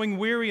 are growing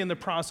weary in the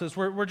process.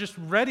 We're just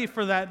ready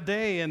for that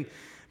day,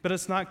 but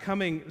it's not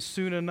coming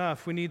soon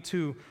enough. We need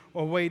to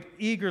await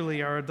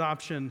eagerly our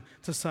adoption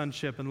to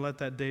sonship and let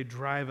that day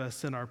drive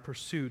us in our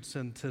pursuits.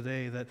 And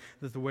today, that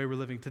the way we're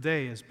living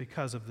today is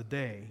because of the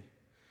day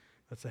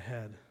that's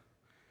ahead.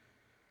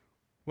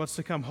 What's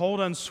to come? Hold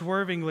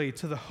unswervingly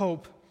to the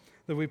hope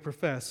that we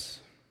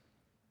profess.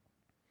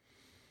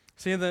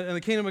 See, in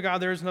the kingdom of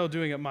God, there is no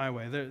doing it my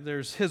way.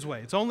 There's His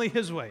way. It's only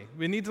His way.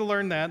 We need to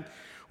learn that.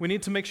 We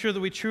need to make sure that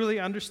we truly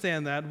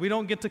understand that. We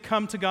don't get to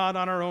come to God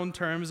on our own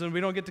terms, and we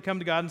don't get to come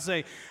to God and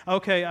say,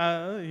 okay,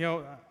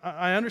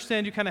 I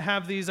understand you kind of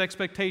have these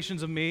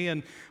expectations of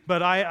me,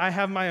 but I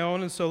have my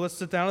own, and so let's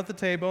sit down at the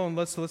table and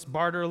let's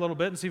barter a little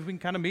bit and see if we can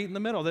kind of meet in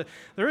the middle.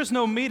 There is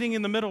no meeting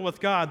in the middle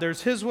with God.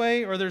 There's His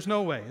way or there's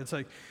no way. It's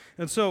like,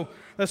 and so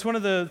that's one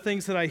of the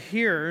things that I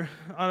hear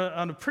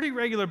on a pretty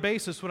regular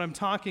basis when I'm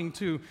talking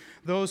to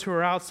those who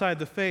are outside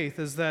the faith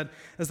is that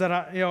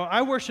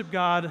I worship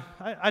God.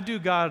 I do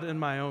God in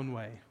my own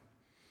way.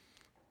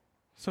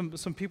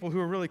 Some people who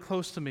are really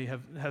close to me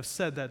have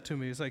said that to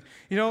me. It's like,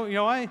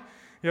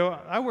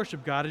 I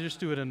worship God. I just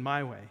do it in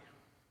my way.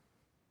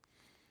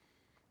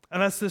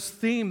 And that's this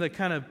theme that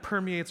kind of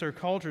permeates our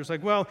culture. It's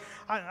like, well,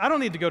 I don't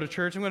need to go to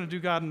church. I'm going to do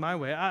God in my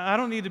way. I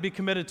don't need to be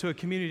committed to a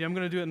community. I'm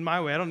going to do it in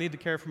my way. I don't need to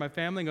care for my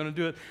family. I'm going to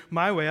do it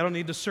my way. I don't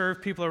need to serve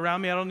people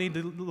around me. I don't need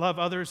to love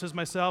others as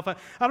myself. I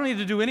don't need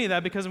to do any of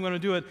that because I'm going to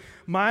do it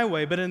my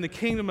way. But in the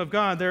kingdom of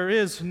God, there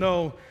is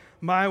no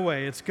my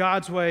way. It's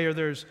God's way or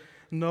there's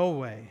no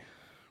way.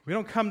 We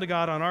don't come to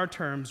God on our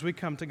terms. We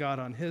come to God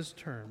on His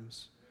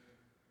terms.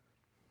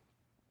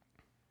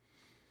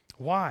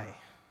 Why?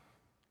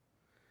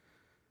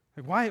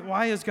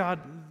 Why is God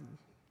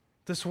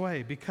this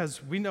way?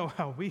 Because we know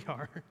how we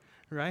are,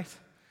 right?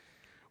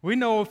 We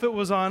know if it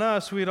was on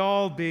us, we'd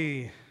all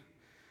be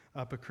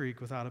up a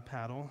creek without a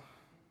paddle.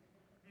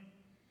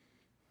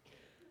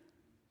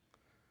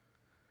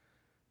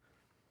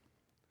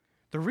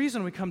 The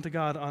reason we come to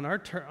God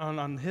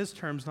on His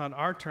terms, not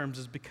our terms,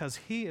 is because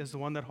He is the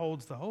one that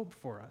holds the hope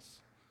for us.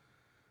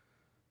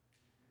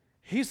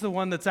 He's the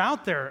one that's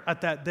out there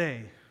at that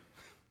day.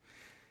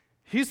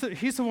 He's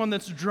the one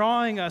that's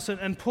drawing us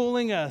and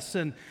pulling us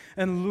and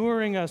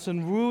luring us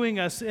and wooing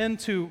us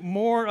into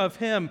more of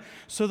Him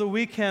so that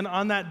we can,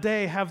 on that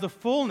day, have the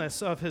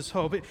fullness of His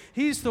hope.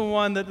 He's the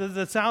one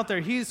that's out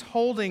there. He's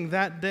holding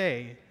that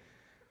day.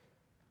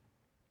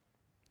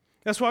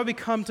 That's why we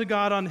come to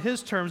God on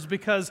His terms,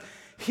 because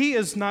He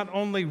is not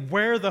only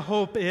where the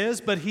hope is,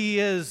 but He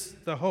is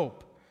the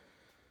hope.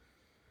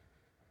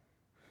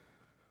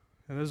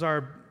 And as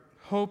our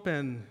hope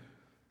in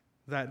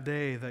that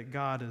day that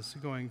God is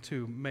going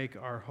to make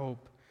our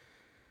hope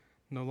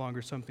no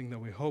longer something that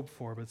we hope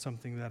for, but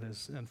something that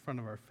is in front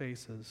of our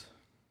faces?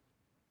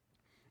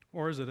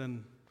 Or is it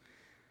in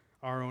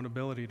our own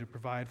ability to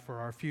provide for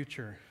our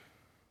future,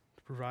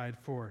 to provide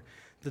for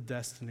the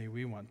destiny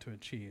we want to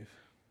achieve?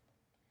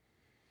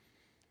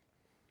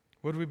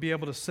 Would we be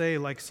able to say,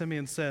 like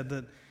Simeon said,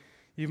 that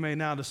you may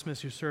now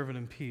dismiss your servant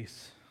in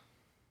peace?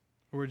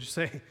 Or would you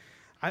say,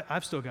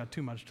 I've still got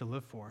too much to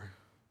live for?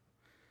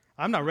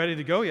 I'm not ready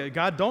to go yet.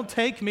 God, don't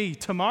take me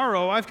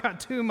tomorrow. I've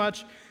got too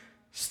much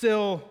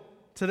still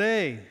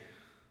today.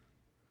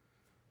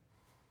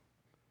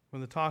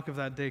 When the talk of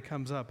that day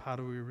comes up, how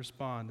do we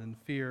respond? In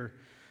fear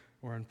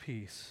or in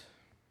peace?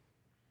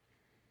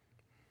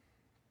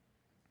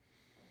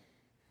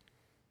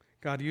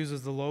 God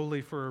uses the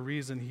lowly for a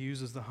reason. He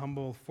uses the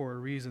humble for a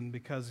reason,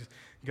 because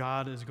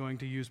God is going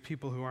to use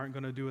people who aren't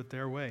going to do it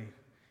their way.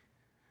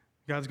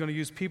 God's going to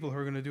use people who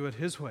are going to do it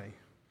His way.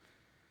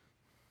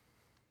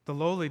 The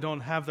lowly don't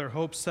have their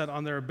hopes set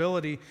on their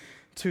ability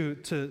to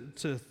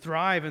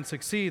thrive and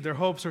succeed. Their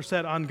hopes are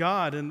set on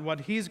God and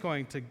what He's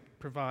going to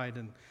provide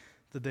in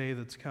the day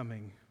that's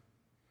coming.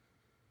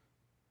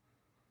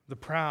 The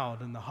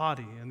proud and the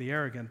haughty and the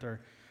arrogant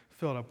are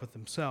filled up with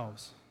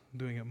themselves,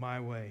 doing it my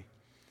way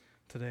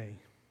today.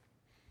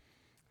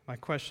 My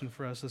question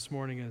for us this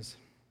morning is,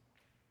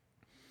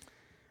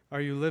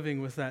 are you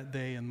living with that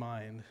day in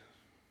mind?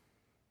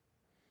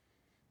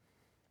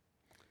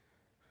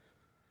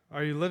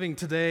 Are you living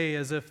today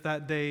as if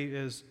that day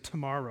is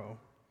tomorrow?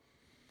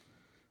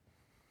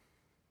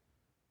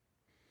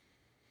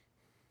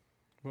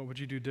 What would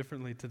you do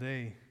differently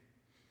today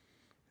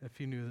if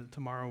you knew that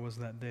tomorrow was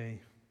that day?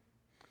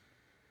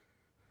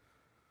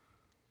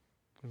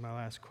 And my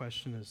last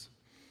question is,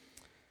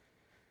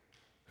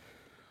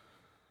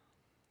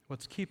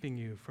 what's keeping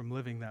you from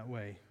living that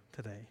way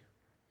today?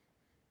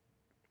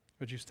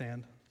 Would you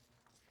stand?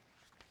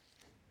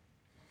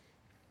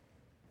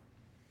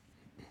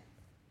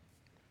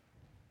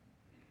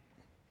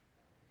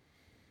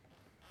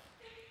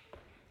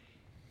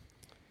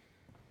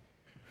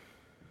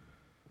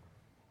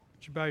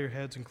 Would you bow your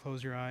heads and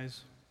close your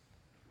eyes?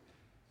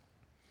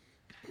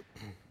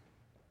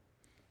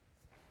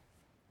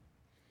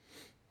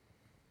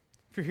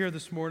 If you're here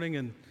this morning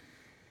and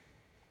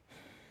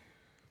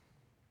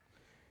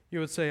you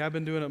would say, I've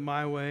been doing it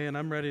my way, and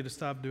I'm ready to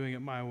stop doing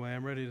it my way.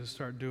 I'm ready to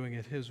start doing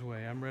it His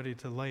way. I'm ready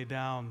to lay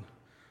down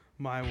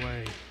my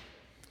way.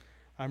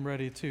 I'm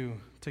ready to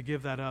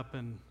give that up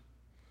and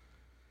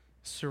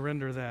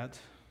surrender that.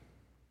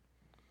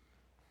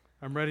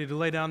 I'm ready to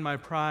lay down my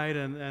pride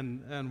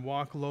and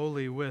walk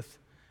lowly with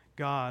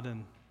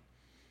God.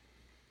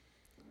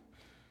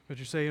 But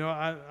you say,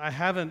 I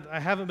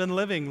haven't been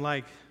living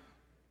like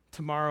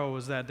tomorrow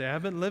was that day.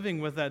 I've been living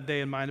with that day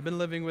in mind. I've been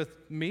living with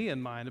me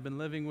in mind. I've been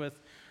living with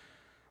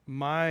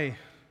my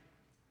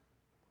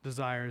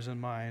desires in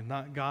mind,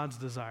 not God's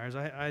desires.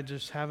 I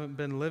just haven't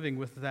been living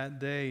with that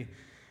day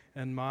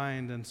in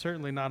mind, and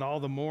certainly not all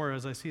the more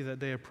as I see that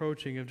day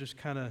approaching. I've just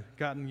kind of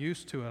gotten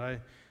used to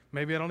it.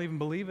 Maybe I don't even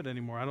believe it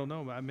anymore. I don't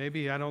know.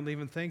 Maybe I don't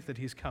even think that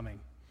He's coming.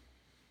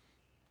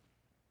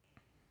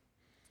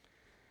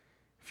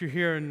 If you're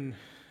here and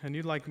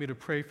you'd like me to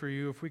pray for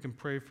you, if we can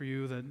pray for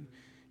you that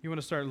you want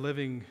to start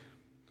living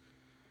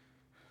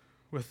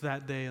with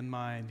that day in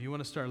mind. You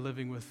want to start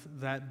living with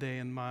that day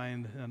in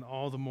mind, and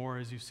all the more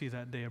as you see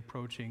that day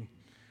approaching.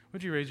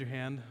 Would you raise your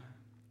hand?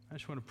 I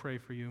just want to pray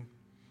for you.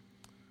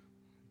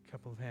 A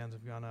couple of hands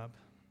have gone up.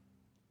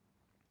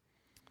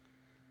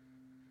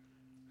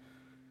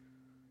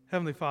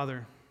 Heavenly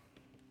Father,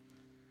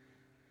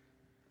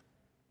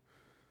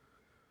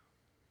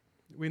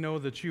 we know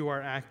that You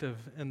are active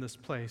in this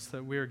place,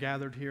 that we are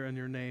gathered here in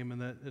Your name,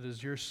 and that it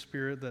is Your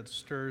Spirit that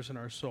stirs in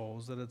our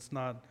souls, that it's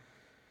not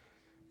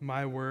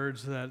my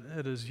words, that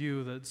it is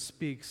You that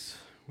speaks.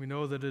 We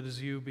know that it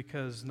is You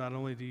because not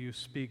only do You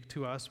speak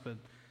to us,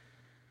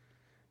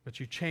 but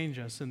You change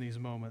us in these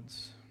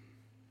moments.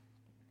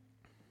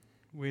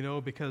 We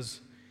know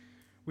because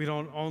we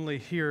don't only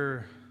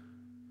hear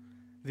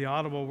the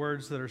audible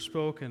words that are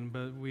spoken,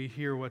 but we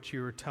hear what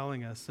You are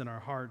telling us in our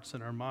hearts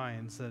and our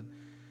minds that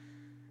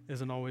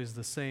isn't always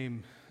the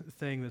same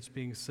thing that's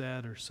being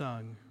said or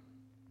sung.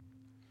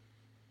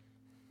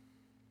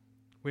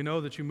 We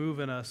know that You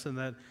move in us, and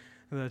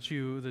that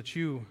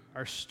you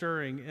are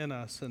stirring in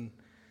us, and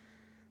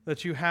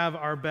that You have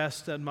our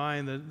best at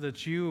mind,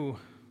 that You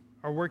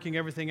are working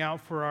everything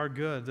out for our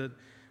good, that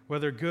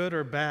whether good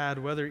or bad,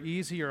 whether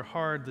easy or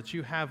hard, that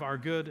You have our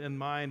good in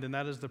mind, and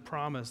that is the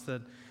promise,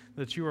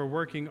 that You are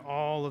working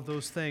all of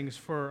those things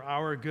for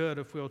our good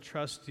if we'll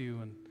trust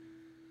You. And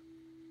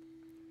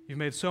You've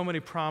made so many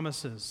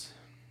promises.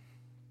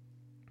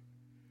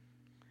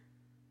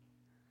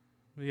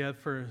 But yet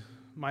for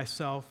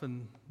myself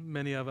and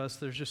many of us,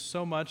 there's just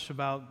so much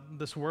about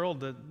this world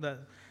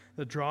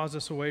that draws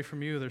us away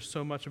from You. There's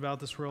so much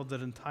about this world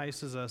that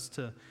entices us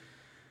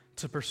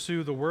to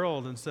pursue the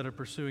world instead of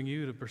pursuing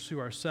You, to pursue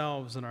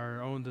ourselves and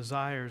our own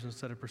desires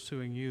instead of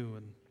pursuing You.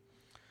 And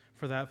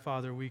for that,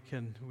 Father, we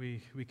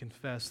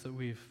confess that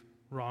we've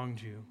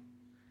wronged You,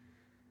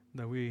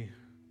 that we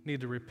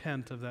need to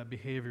repent of that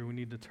behavior. We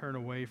need to turn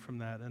away from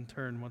that and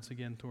turn once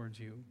again towards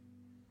You.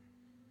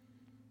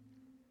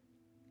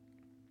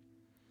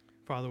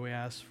 Father, we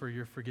ask for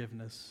Your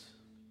forgiveness.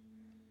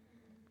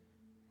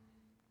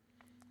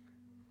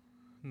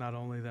 Not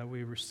only that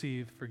we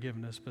receive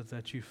forgiveness, but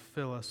that You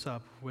fill us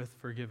up with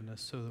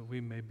forgiveness so that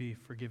we may be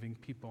forgiving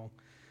people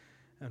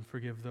and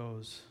forgive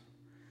those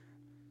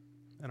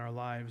in our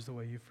lives the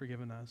way You've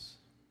forgiven us.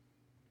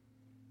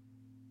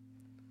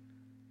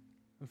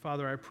 And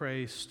Father, I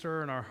pray,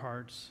 stir in our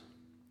hearts,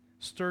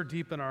 stir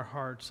deep in our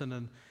hearts,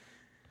 and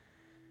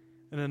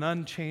in an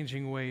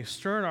unchanging way.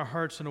 Stir in our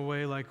hearts in a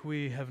way like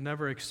we have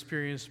never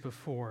experienced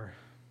before.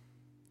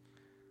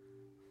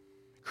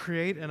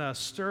 Create in us,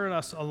 stir in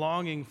us a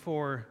longing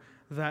for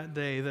that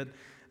day,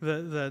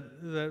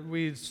 that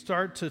we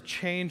start to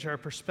change our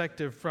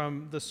perspective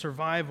from the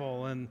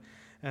survival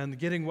and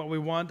getting what we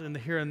want in the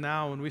here and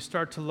now, and we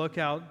start to look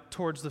out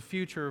towards the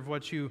future of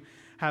what you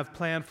have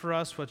planned for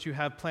us, what you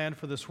have planned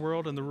for this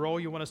world, and the role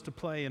you want us to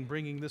play in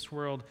bringing this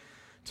world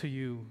to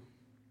you.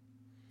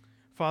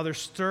 Father,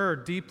 stir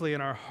deeply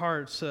in our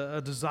hearts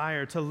a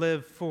desire to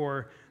live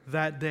for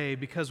that day,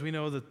 because we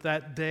know that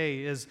that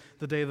day is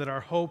the day that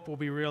our hope will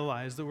be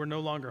realized, that we're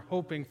no longer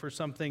hoping for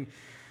something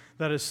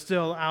that is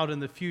still out in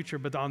the future,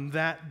 but on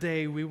that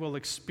day we will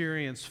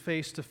experience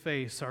face to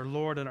face our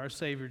Lord and our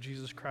Savior,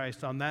 Jesus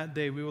Christ. On that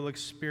day we will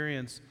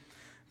experience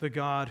the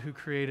God who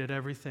created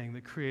everything,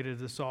 that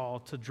created us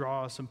all to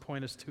draw us and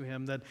point us to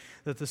Him, that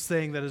this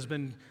thing that has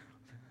been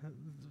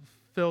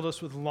filled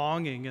us with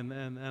longing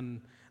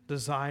and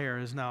desire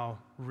is now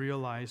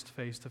realized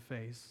face to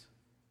face.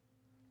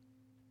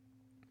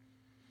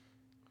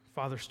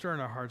 Father, stir in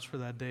our hearts for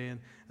that day. And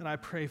I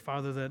pray,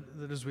 Father,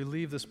 that as we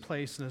leave this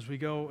place and as we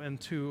go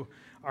into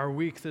our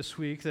week this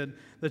week,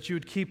 that you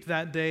would keep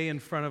that day in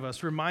front of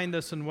us. Remind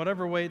us in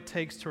whatever way it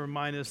takes to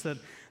remind us that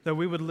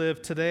we would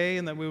live today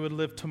and that we would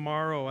live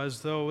tomorrow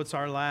as though it's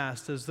our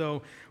last, as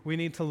though we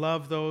need to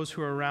love those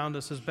who are around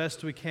us as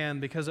best we can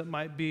because it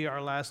might be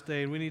our last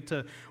day. And we need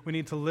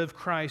to live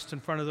Christ in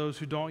front of those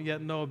who don't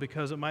yet know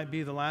because it might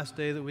be the last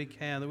day that we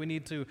can. That we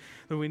need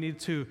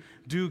to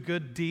do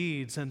good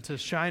deeds and to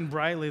shine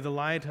brightly the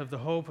light of the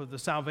hope of the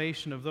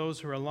salvation of those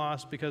who are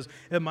lost because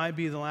it might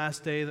be the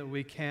last day that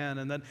we can.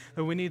 And that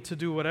we need to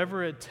do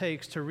whatever it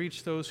takes to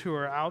reach those who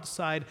are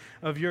outside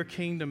of your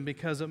kingdom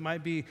because it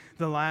might be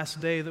the last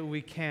day that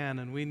we can,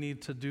 and we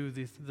need to do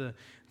the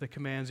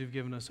commands you've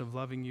given us of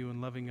loving you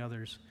and loving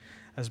others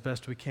as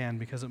best we can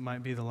because it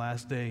might be the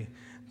last day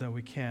that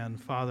we can.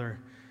 Father,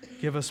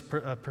 give us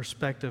a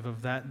perspective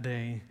of that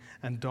day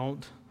and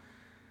don't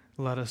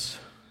let us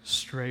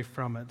stray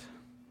from it.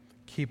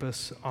 Keep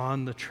us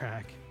on the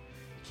track.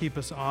 Keep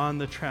us on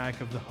the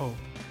track of the hope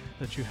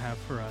that you have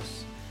for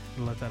us,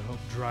 and let that hope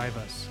drive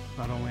us,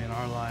 not only in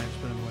our lives,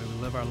 but in the way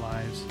we live our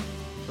lives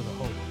for the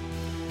hope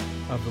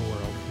of the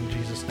world. In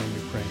Jesus' name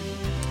we pray.